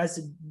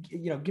said,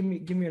 you know, give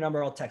me your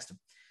number. I'll text them.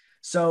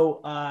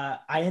 So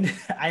I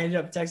ended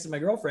up texting my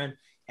girlfriend,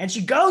 and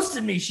she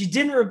ghosted me. She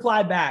didn't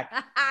reply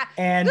back.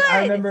 And good,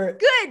 I remember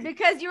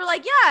because you were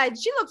like, yeah,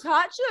 she looks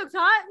hot.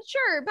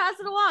 Sure. Pass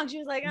it along. She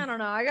was like, I don't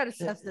know. I got to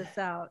suss this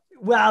out.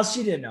 Well,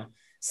 she didn't know.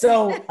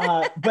 So,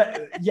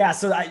 but yeah,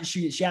 so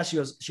she asked, she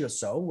goes,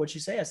 so what'd she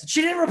say? I said,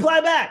 she didn't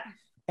reply back.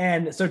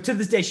 And so to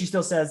this day, she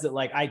still says that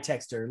like I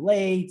text her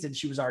late and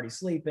she was already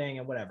sleeping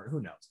and whatever,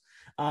 who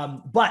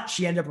knows? But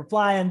she ended up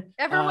replying.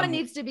 Everyone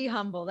needs to be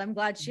humbled. I'm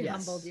glad she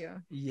humbled you.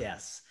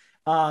 Yes.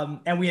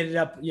 And we ended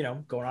up, you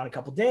know, going on a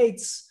couple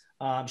dates.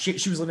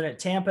 She was living at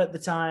Tampa at the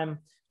time.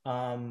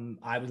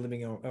 I was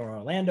living in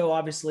Orlando,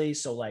 obviously.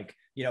 So like,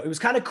 you know, it was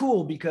kind of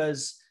cool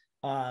because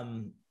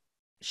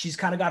she's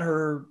kind of got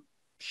her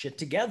shit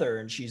together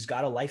and she's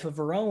got a life of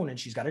her own and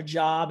she's got a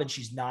job and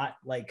she's not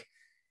like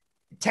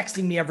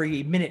texting me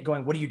every minute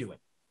going, what are you doing?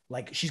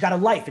 Like she's got a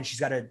life and she's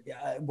got a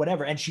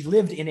whatever. And she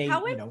lived in a,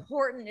 how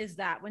important is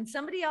that when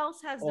somebody else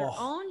has their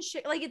own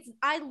shit? Like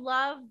I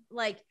love,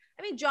 like,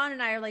 I mean, John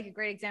and I are like a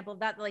great example of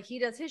that. Like he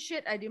does his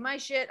shit. I do my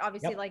shit.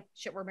 Obviously, like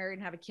shit, we're married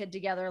and have a kid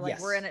together.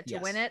 Like we're in it to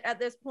win it at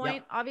this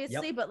point,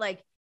 obviously, but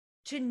like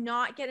to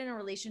not get in a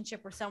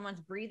relationship where someone's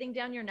breathing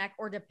down your neck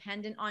or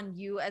dependent on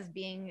you as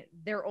being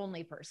their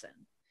only person.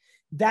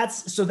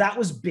 That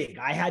was big.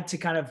 I had to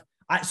kind of,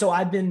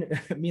 I've been,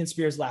 me and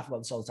Spears laugh about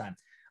this all the time.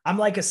 I'm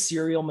like a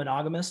serial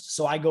monogamist.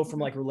 So I go from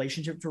like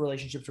relationship to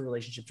relationship to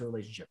relationship to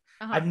relationship.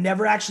 I've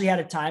never actually had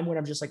a time when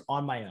I'm just like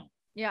on my own.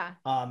 Yeah.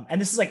 And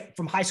this is like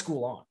from high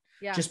school on,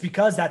 yeah, just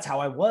because that's how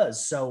I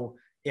was. So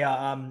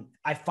yeah,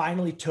 I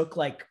finally took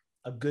like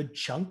a good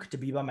chunk to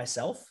be by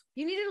myself.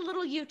 You needed a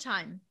little you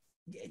time.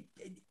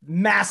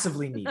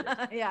 Massively needed.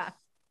 Yeah.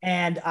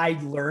 And I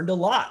learned a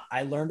lot.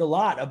 I learned a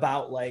lot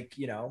about like,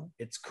 you know,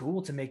 it's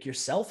cool to make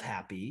yourself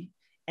happy.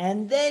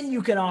 And then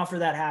you can offer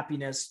that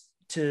happiness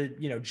to,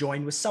 you know,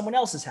 join with someone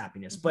else's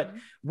happiness. But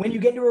when you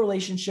get into a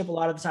relationship, a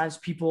lot of the times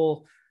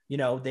people, you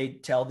know, they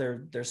tell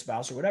their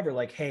spouse or whatever,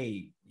 like,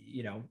 hey,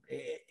 you know,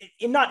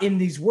 not in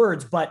these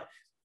words, but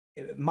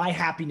my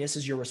happiness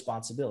is your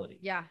responsibility.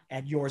 Yeah.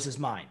 And yours is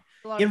mine.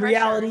 In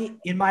reality,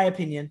 in my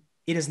opinion,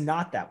 it is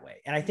not that way.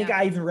 And I think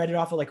I even read it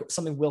off of like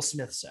something Will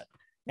Smith said.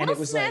 And Will it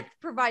was Smith like,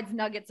 provides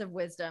nuggets of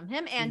wisdom.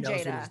 Him and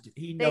Jada.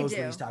 He knows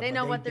what he's talking about. They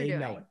know what they're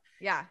doing.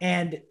 Yeah.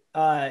 And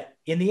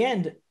in the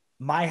end,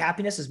 my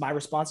happiness is my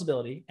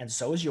responsibility, and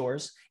so is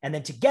yours. And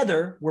then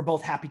together, we're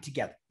both happy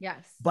together.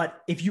 Yes.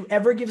 But if you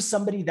ever give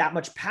somebody that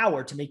much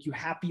power to make you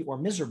happy or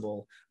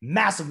miserable,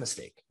 massive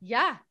mistake.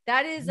 Yeah,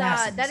 that is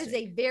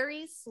a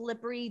very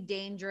slippery,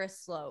 dangerous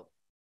slope.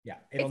 Yeah,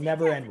 it'll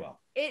never end well.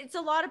 It's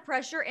a lot of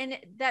pressure, and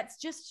that's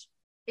just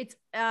it's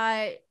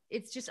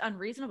just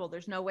unreasonable.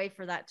 There's no way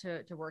for that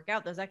to work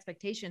out. Those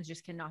expectations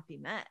just cannot be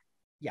met.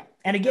 Yeah,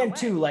 and again,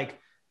 too, like.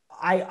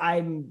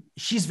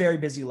 She's very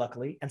busy,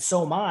 luckily. And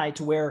so am I,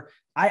 to where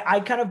I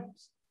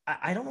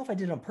don't know if I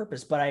did it on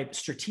purpose, but I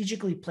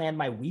strategically planned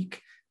my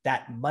week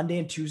that Monday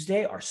and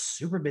Tuesday are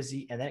super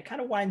busy. And then it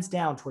kind of winds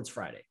down towards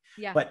Friday.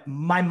 Yeah. But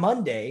my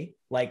Monday,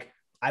 like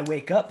I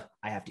wake up,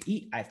 I have to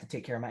eat, I have to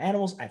take care of my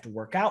animals, I have to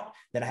work out,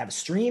 then I have a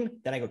stream,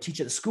 then I go teach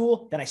at the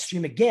school, then I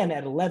stream again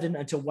at 11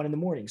 until 1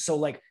 a.m. So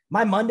like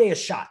my Monday is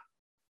shot.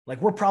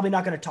 Like we're probably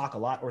not going to talk a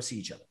lot or see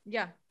each other.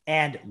 Yeah.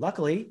 And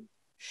luckily,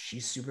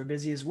 she's super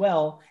busy as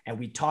well. And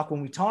we talk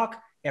when we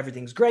talk,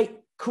 everything's great,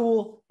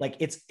 cool. Like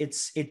it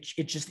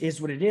just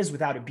is what it is,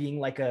 without it being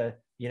like a,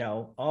 you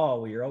know, oh,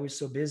 well, you're always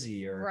so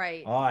busy, or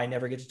right. Oh, I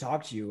never get to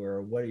talk to you,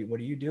 or what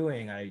are you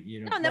doing?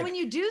 No, and then when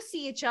you do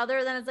see each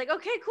other, then it's like,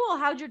 okay, cool.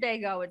 How'd your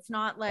day go? It's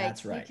not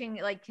like you can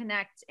like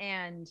connect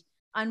and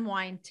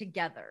unwind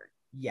together.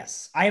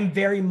 Yes. I'm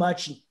very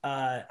much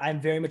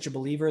a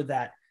believer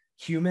that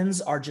humans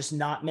are just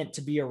not meant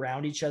to be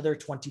around each other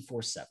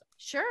 24/7.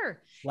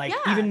 Sure. Like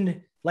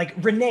even like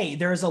Renee,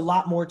 there is a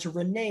lot more to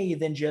Renee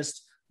than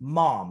just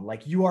mom.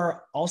 Like you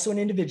are also an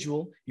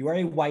individual. You are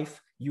a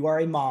wife. You are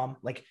a mom.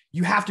 Like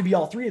you have to be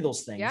all three of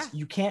those things. Yeah.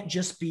 You can't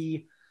just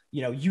be,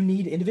 you know, you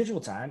need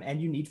individual time,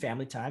 and you need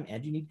family time,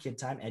 and you need kid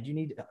time, and you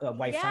need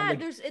wife time.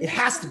 Like, it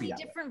has to be so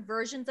many different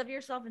versions of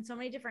yourself and so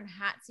many different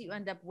hats you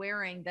end up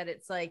wearing that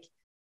it's like,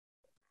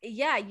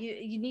 yeah,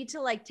 you need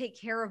to like take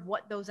care of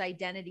what those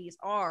identities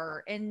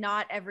are, and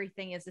not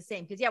everything is the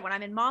same. Because when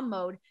I'm in mom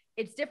mode,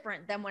 it's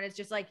different than when it's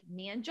just like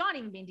me and John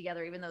even being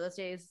together, even though those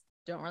days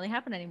don't really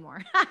happen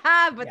anymore,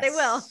 but they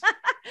will.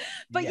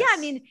 But I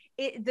mean,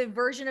 the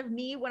version of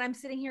me when I'm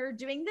sitting here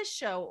doing this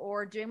show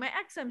or doing my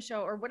XM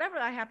show or whatever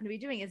I happen to be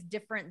doing is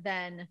different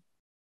than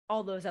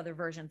all those other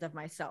versions of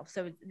myself.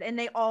 So, and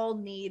they all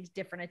need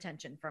different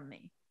attention from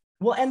me.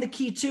 Well, and the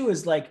key too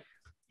is like,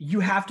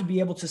 you have to be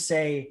able to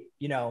say,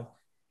 you know,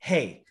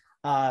 hey,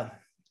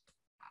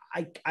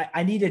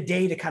 I need a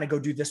day to kind of go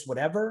do this,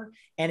 whatever.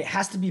 And it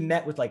has to be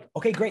met with like,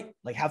 okay, great.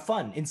 Like have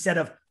fun instead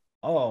of,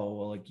 oh,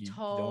 well, like you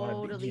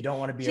don't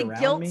want to be around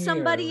guilt me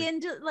somebody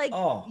into like,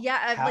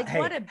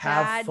 what a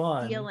bad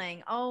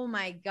feeling. Oh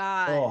my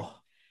God. Oh.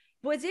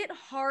 Was it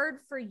hard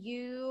for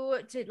you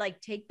to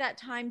like take that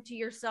time to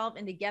yourself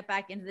and to get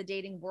back into the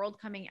dating world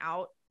coming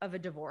out of a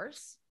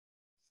divorce?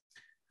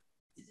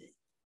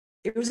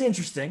 It was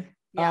interesting.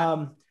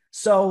 Yeah.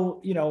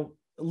 So,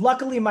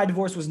 luckily my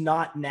divorce was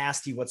not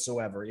nasty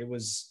whatsoever. It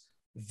was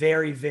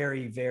very,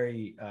 very,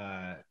 very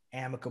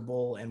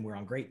amicable, and we're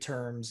on great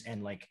terms.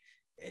 And like,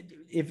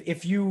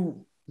 if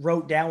you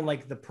wrote down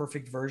like the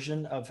perfect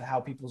version of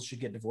how people should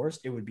get divorced,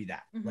 it would be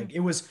that. Mm-hmm. Like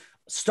it was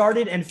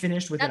started and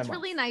finished within a month. That's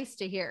really nice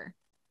to hear.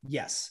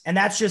 Yes. And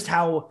that's just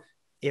how,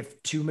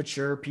 if two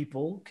mature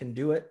people can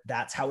do it,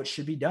 that's how it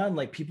should be done.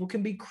 Like people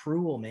can be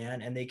cruel,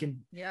 man. And they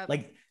can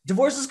like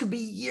divorces could be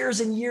years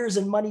and years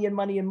and money and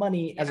money and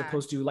money, as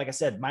opposed to, like I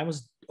said, mine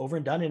was over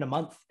and done in a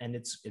month,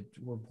 and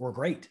we're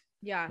great.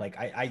 Yeah. Like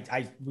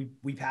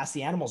we pass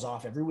the animals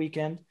off every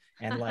weekend,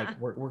 and like,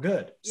 we're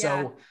good.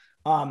 Yeah.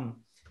 So,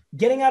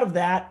 getting out of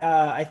that,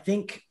 I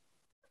think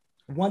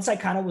once I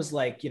kind of was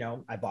like,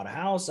 I bought a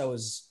house, I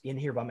was in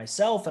here by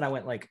myself, and I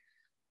went like,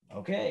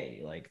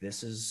 okay, like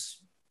this is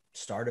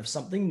start of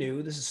something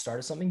new. This is start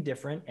of something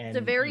different. And it's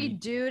a very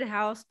dude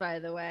house, by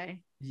the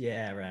way.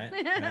 Yeah.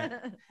 Right.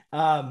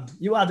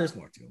 Well, there's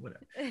more to it,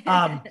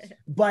 whatever.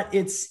 But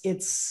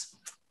it's,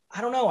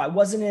 I don't know. I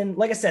wasn't in,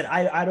 like I said,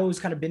 I'd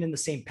always kind of been in the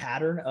same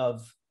pattern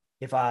of,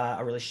 if a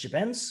relationship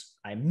ends,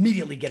 I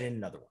immediately get in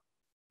another one.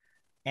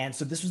 And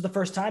so this was the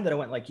first time that I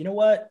went like, you know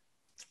what?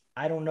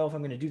 I don't know if I'm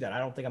going to do that. I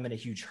don't think I'm in a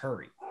huge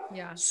hurry.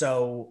 Yeah.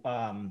 So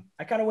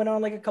I kind of went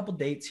on like a couple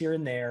dates here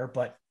and there,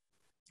 but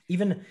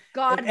even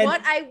what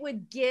I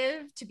would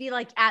give to be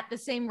like at the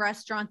same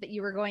restaurant that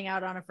you were going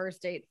out on a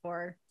first date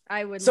for.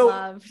 I would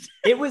love.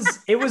 it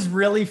was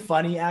really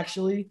funny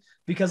actually,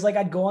 because like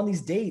I'd go on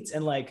these dates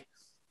and like,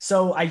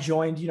 so I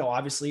joined,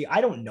 obviously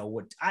I don't know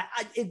what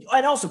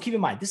and also keep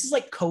in mind, this is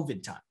like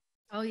COVID time.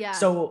 Oh yeah.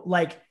 So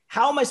like,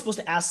 how am I supposed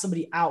to ask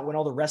somebody out when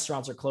all the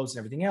restaurants are closed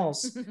and everything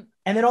else?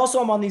 And then also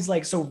I'm on these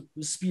like, so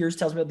Spears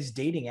tells me about these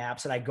dating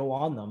apps and I go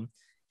on them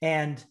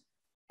and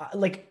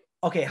like,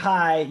 okay,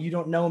 hi, you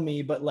don't know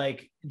me, but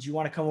like, do you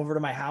want to come over to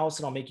my house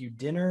and I'll make you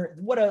dinner?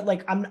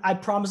 I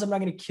promise I'm not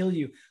going to kill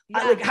you.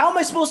 Yeah. How am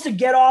I supposed to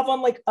get off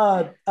on like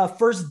a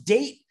first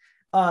date?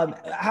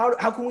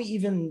 How can we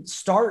even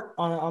start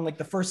on like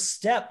the first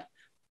step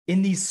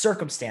in these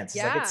circumstances?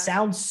 Yeah. Like it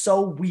sounds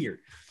so weird.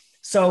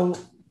 So,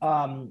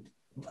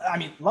 I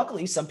mean,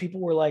 luckily some people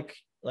were like,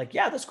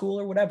 yeah, that's cool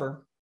or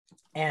whatever.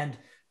 And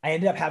I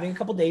ended up having a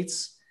couple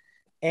dates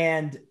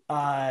and,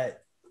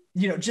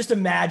 just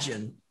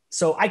imagine.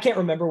 So I can't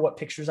remember what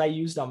pictures I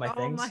used on my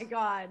things. Oh my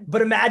God.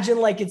 But imagine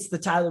like it's the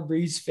Tyler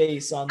Breeze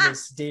face on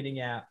this dating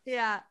app.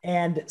 Yeah.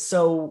 And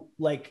so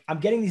like I'm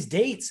getting these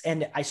dates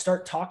and I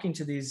start talking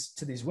to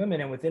these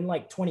women, and within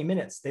like 20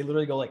 minutes, they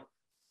literally go like,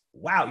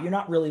 wow, you're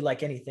not really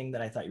like anything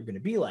that I thought you were going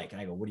to be like. And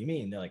I go, what do you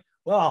mean? They're like,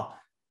 well,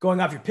 going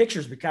off your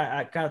pictures,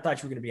 I kind of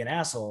thought you were going to be an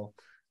asshole.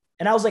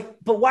 And I was like,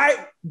 but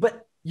why?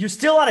 But you're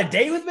still on a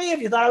date with me if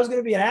you thought I was going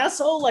to be an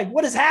asshole? Like,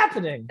 what is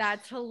happening?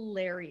 That's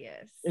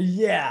hilarious.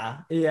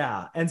 Yeah.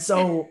 Yeah. And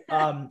so,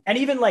 and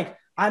even like,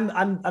 I'm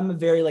a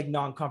very like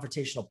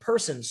non-confrontational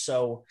person.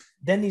 So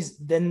then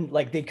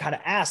they kind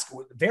of ask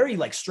very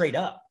like straight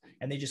up,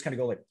 and they just kind of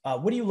go like,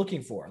 what are you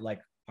looking for? Like,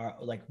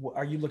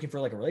 are you looking for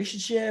like a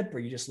relationship? Or are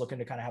you just looking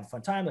to kind of have a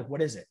fun time? Like,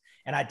 what is it?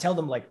 And I tell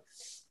them like,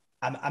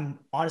 I'm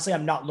honestly,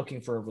 I'm not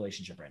looking for a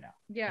relationship right now.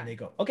 Yeah. And they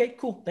go, okay,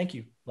 cool. Thank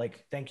you.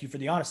 Like, thank you for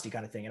the honesty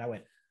kind of thing. And I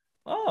went,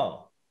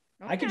 oh,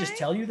 okay. I could just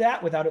tell you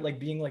that without it like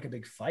being like a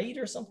big fight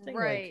or something.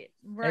 Right.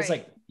 Like, right. It's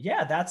like,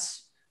 yeah,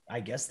 I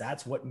guess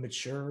that's what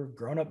mature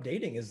grown-up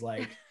dating is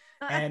like.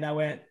 And I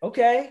went,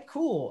 okay,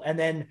 cool. And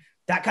then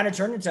that kind of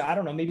turned into, I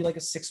don't know, maybe like a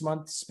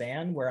 6-month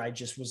span where I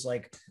just was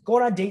like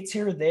going on dates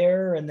here or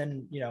there. And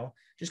then,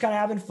 just kind of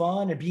having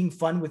fun and being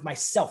fun with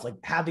myself, like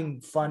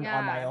having fun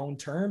on my own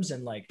terms.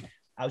 And like,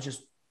 I was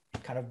just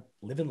kind of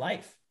living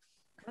life.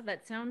 Oh,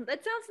 that sounds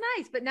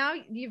nice. But now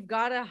you've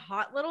got a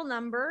hot little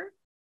number.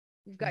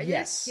 You've got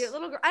your cute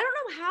little girl. I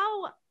don't know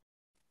how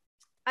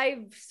I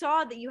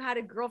saw that you had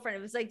a girlfriend.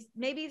 It was like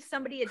maybe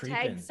somebody had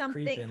tagged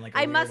something. Like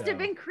I must have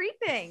been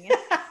creeping.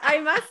 I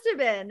must have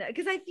been,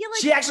 because I feel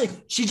like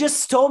she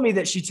just told me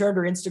that she turned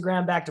her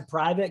Instagram back to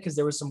private because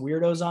there was some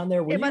weirdos on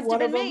there. It must have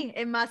been me.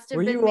 It must have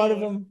been me. Were you one of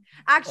them?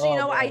 Actually,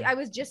 I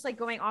was just like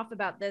going off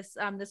about this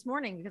this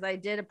morning because I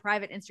did a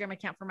private Instagram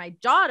account for my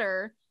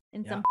daughter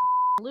and some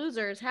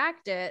losers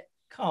hacked it.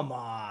 Come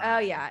on. Oh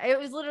yeah. It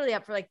was literally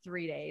up for like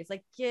 3 days.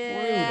 Like,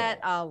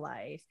 get a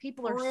life.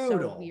 People are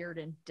so weird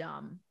and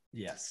dumb.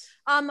 Yes.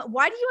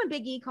 Why do you and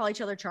Big E call each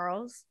other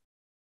Charles?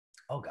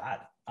 Oh God.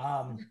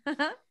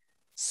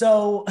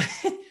 So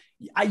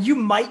you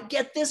might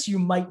get this, you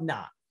might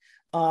not.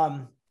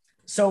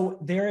 So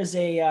there is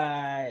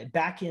a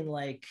back in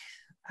like,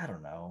 I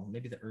don't know,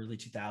 maybe the early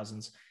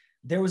 2000s,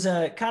 there was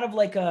a kind of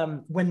like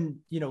when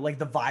like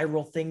the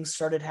viral things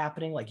started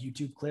happening, like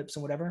YouTube clips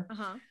and whatever.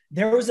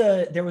 There was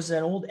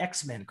an old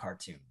X-Men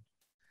cartoon,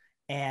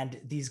 and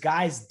these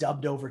guys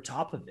dubbed over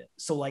top of it.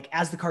 So like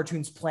as the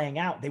cartoon's playing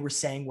out, they were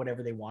saying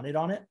whatever they wanted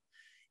on it,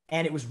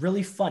 and it was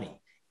really funny.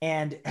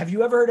 And have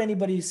you ever heard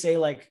anybody say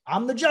like,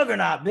 "I'm the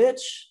Juggernaut,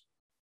 bitch"?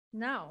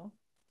 No.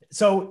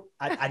 So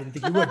I didn't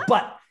think you would,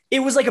 but it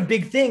was like a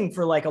big thing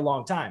for like a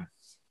long time.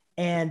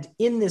 And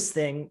in this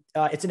thing,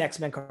 it's an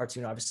X-Men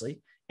cartoon,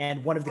 obviously.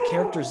 And one of the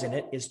characters in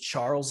it is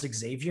Charles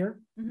Xavier.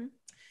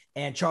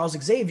 And Charles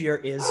Xavier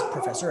is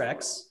Professor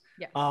X.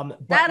 Yeah. But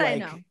that like, I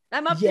know.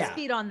 I'm up to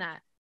speed on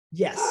that.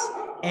 Yes.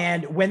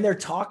 And when they're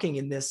talking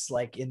in this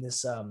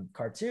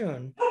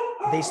cartoon,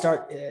 they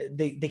start,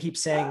 they keep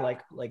saying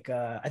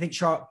I think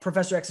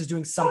Professor X is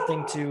doing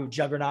something to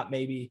Juggernaut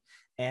maybe.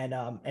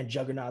 And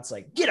Juggernaut's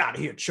like, "Get out of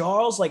here,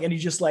 Charles!" Like, and he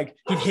just like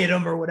he'd hit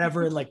him or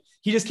whatever, and like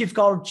he just keeps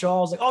calling him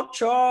Charles, like, "Oh,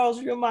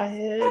 Charles, you're in my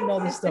head," and all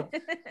this stuff.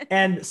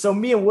 And so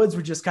me and Woods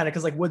were just kind of,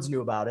 because like Woods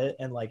knew about it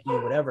and like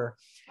whatever.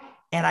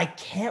 And I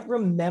can't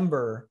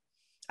remember.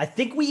 I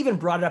think we even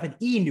brought it up, and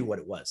E knew what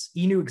it was.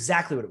 E knew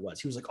exactly what it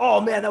was. He was like,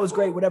 "Oh man, that was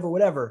great,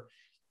 whatever."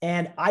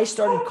 And I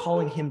started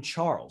calling him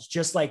Charles,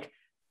 just like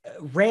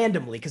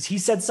randomly, because he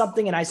said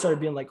something, and I started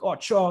being like, "Oh,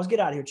 Charles, get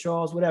out of here,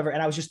 Charles," whatever.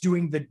 And I was just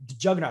doing the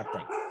Juggernaut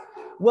thing.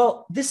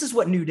 Well, this is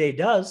what New Day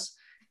does,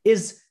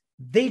 is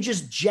they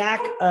just jack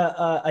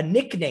a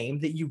nickname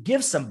that you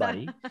give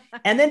somebody.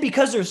 And then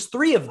because there's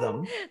 3 of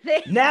them,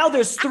 now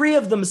there's 3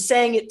 of them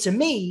saying it to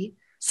me.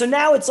 So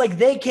now it's like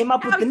they came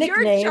up with the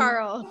nickname.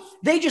 Charles.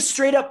 They just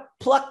straight up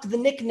plucked the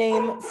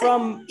nickname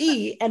from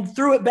E and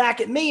threw it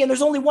back at me. And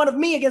there's only 1 of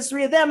me against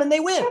 3 of them, and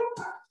they win.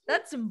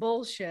 That's some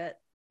bullshit.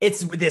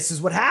 This is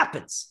what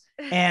happens.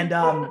 And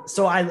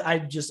so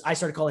I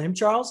started calling him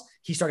Charles.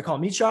 He started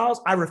calling me Charles.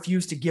 I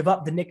refused to give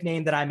up the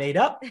nickname that I made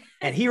up,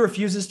 and he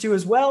refuses to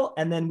as well.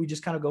 And then we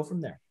just kind of go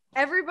from there.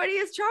 Everybody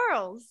is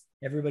Charles.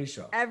 Everybody's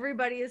Charles.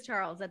 Everybody is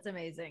Charles. That's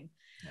amazing.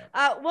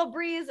 Yeah. Well,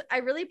 Breeze, I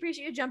really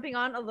appreciate you jumping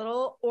on a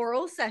little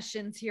oral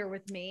sessions here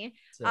with me.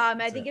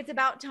 I think it's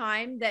about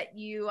time that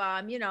you,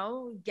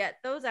 get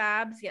those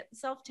abs, get the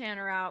self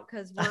tanner out,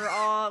 because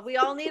we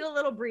all need a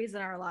little Breeze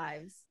in our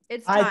lives.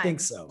 It's time.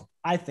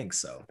 I think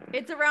so.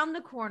 It's around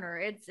the corner.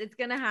 It's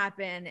gonna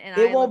happen, and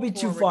it won't be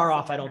too far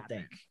off. I don't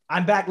think.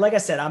 I'm back. Like I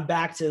said, I'm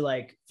back to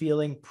like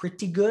feeling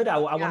pretty good. I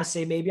want to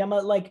say maybe I'm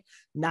at like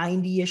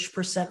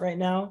 90-ish% right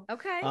now.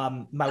 Okay.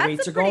 My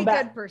weights are going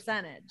back. Good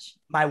percentage.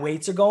 My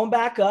weights are going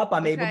back up.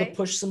 I'm able to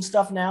push some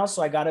stuff now,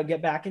 so I got to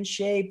get back in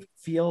shape.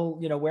 Feel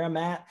where I'm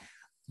at.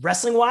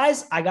 Wrestling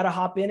wise, I got to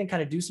hop in and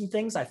kind of do some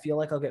things. I feel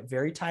like I'll get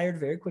very tired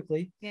very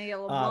quickly. Yeah, get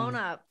a little blown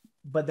up.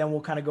 But then we'll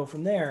kind of go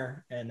from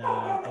there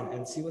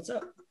and see what's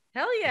up.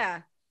 Hell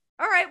yeah.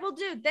 All right. Well,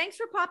 dude, thanks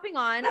for popping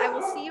on. I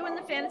will see you in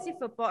the fantasy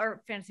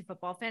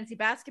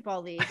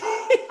basketball league.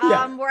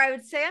 Where I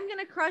would say I'm going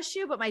to crush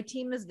you, but my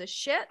team is the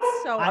shit.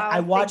 So I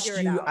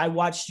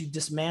watched you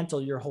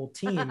dismantle your whole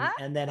team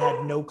and then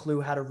had no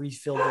clue how to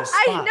refill those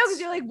spots. I know, because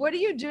you're like, what are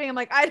you doing? I'm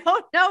like, I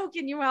don't know.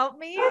 Can you help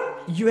me?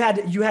 You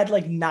had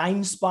like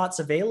 9 spots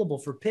available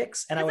for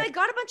picks. And I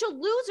got a bunch of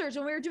losers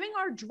when we were doing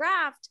our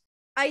draft.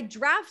 I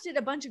drafted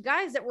a bunch of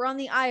guys that were on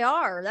the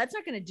IR. That's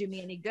not going to do me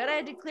any good. I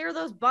had to clear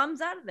those bums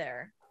out of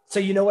there.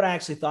 So you know what I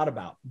actually thought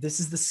about? This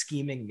is the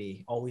scheming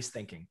me always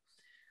thinking.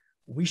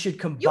 We should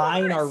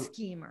combine our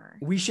schemer.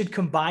 We should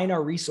combine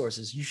our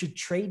resources. You should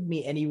trade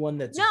me anyone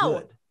that's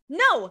good.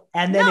 No.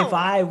 And then if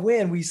I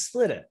win, we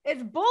split it.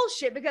 It's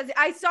bullshit, because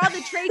I saw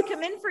the trade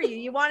come in for you.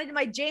 You wanted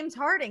my James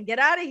Harden. Get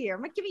out of here.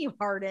 I'm not giving you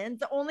Harden.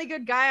 It's the only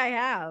good guy I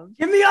have.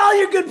 Give me all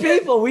your good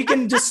people. We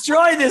can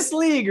destroy this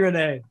league,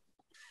 Renee.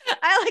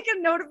 I like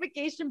a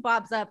notification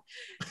pops up.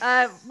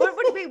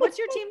 What's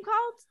your team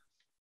called?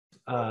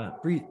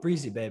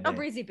 Breezy Baby. Oh,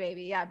 Breezy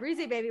Baby. Yeah.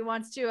 Breezy Baby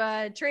wants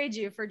to trade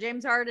you for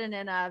James Harden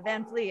and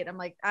Van Fleet. I'm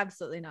like,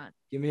 absolutely not.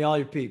 Give me all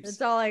your peeps.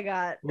 That's all I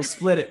got. We'll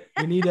split it.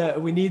 We need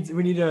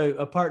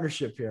a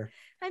partnership here.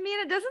 I mean,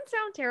 it doesn't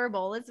sound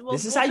terrible.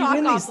 This is how you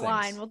win these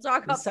things. We'll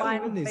talk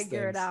offline and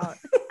figure it out.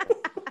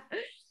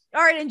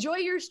 All right. Enjoy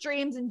your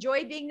streams.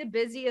 Enjoy being the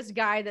busiest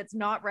guy that's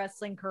not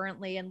wrestling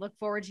currently, and look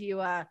forward to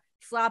you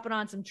slapping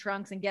on some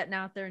trunks and getting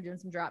out there and doing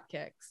some drop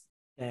kicks.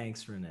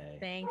 Thanks, Renee.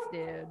 Thanks,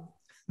 dude.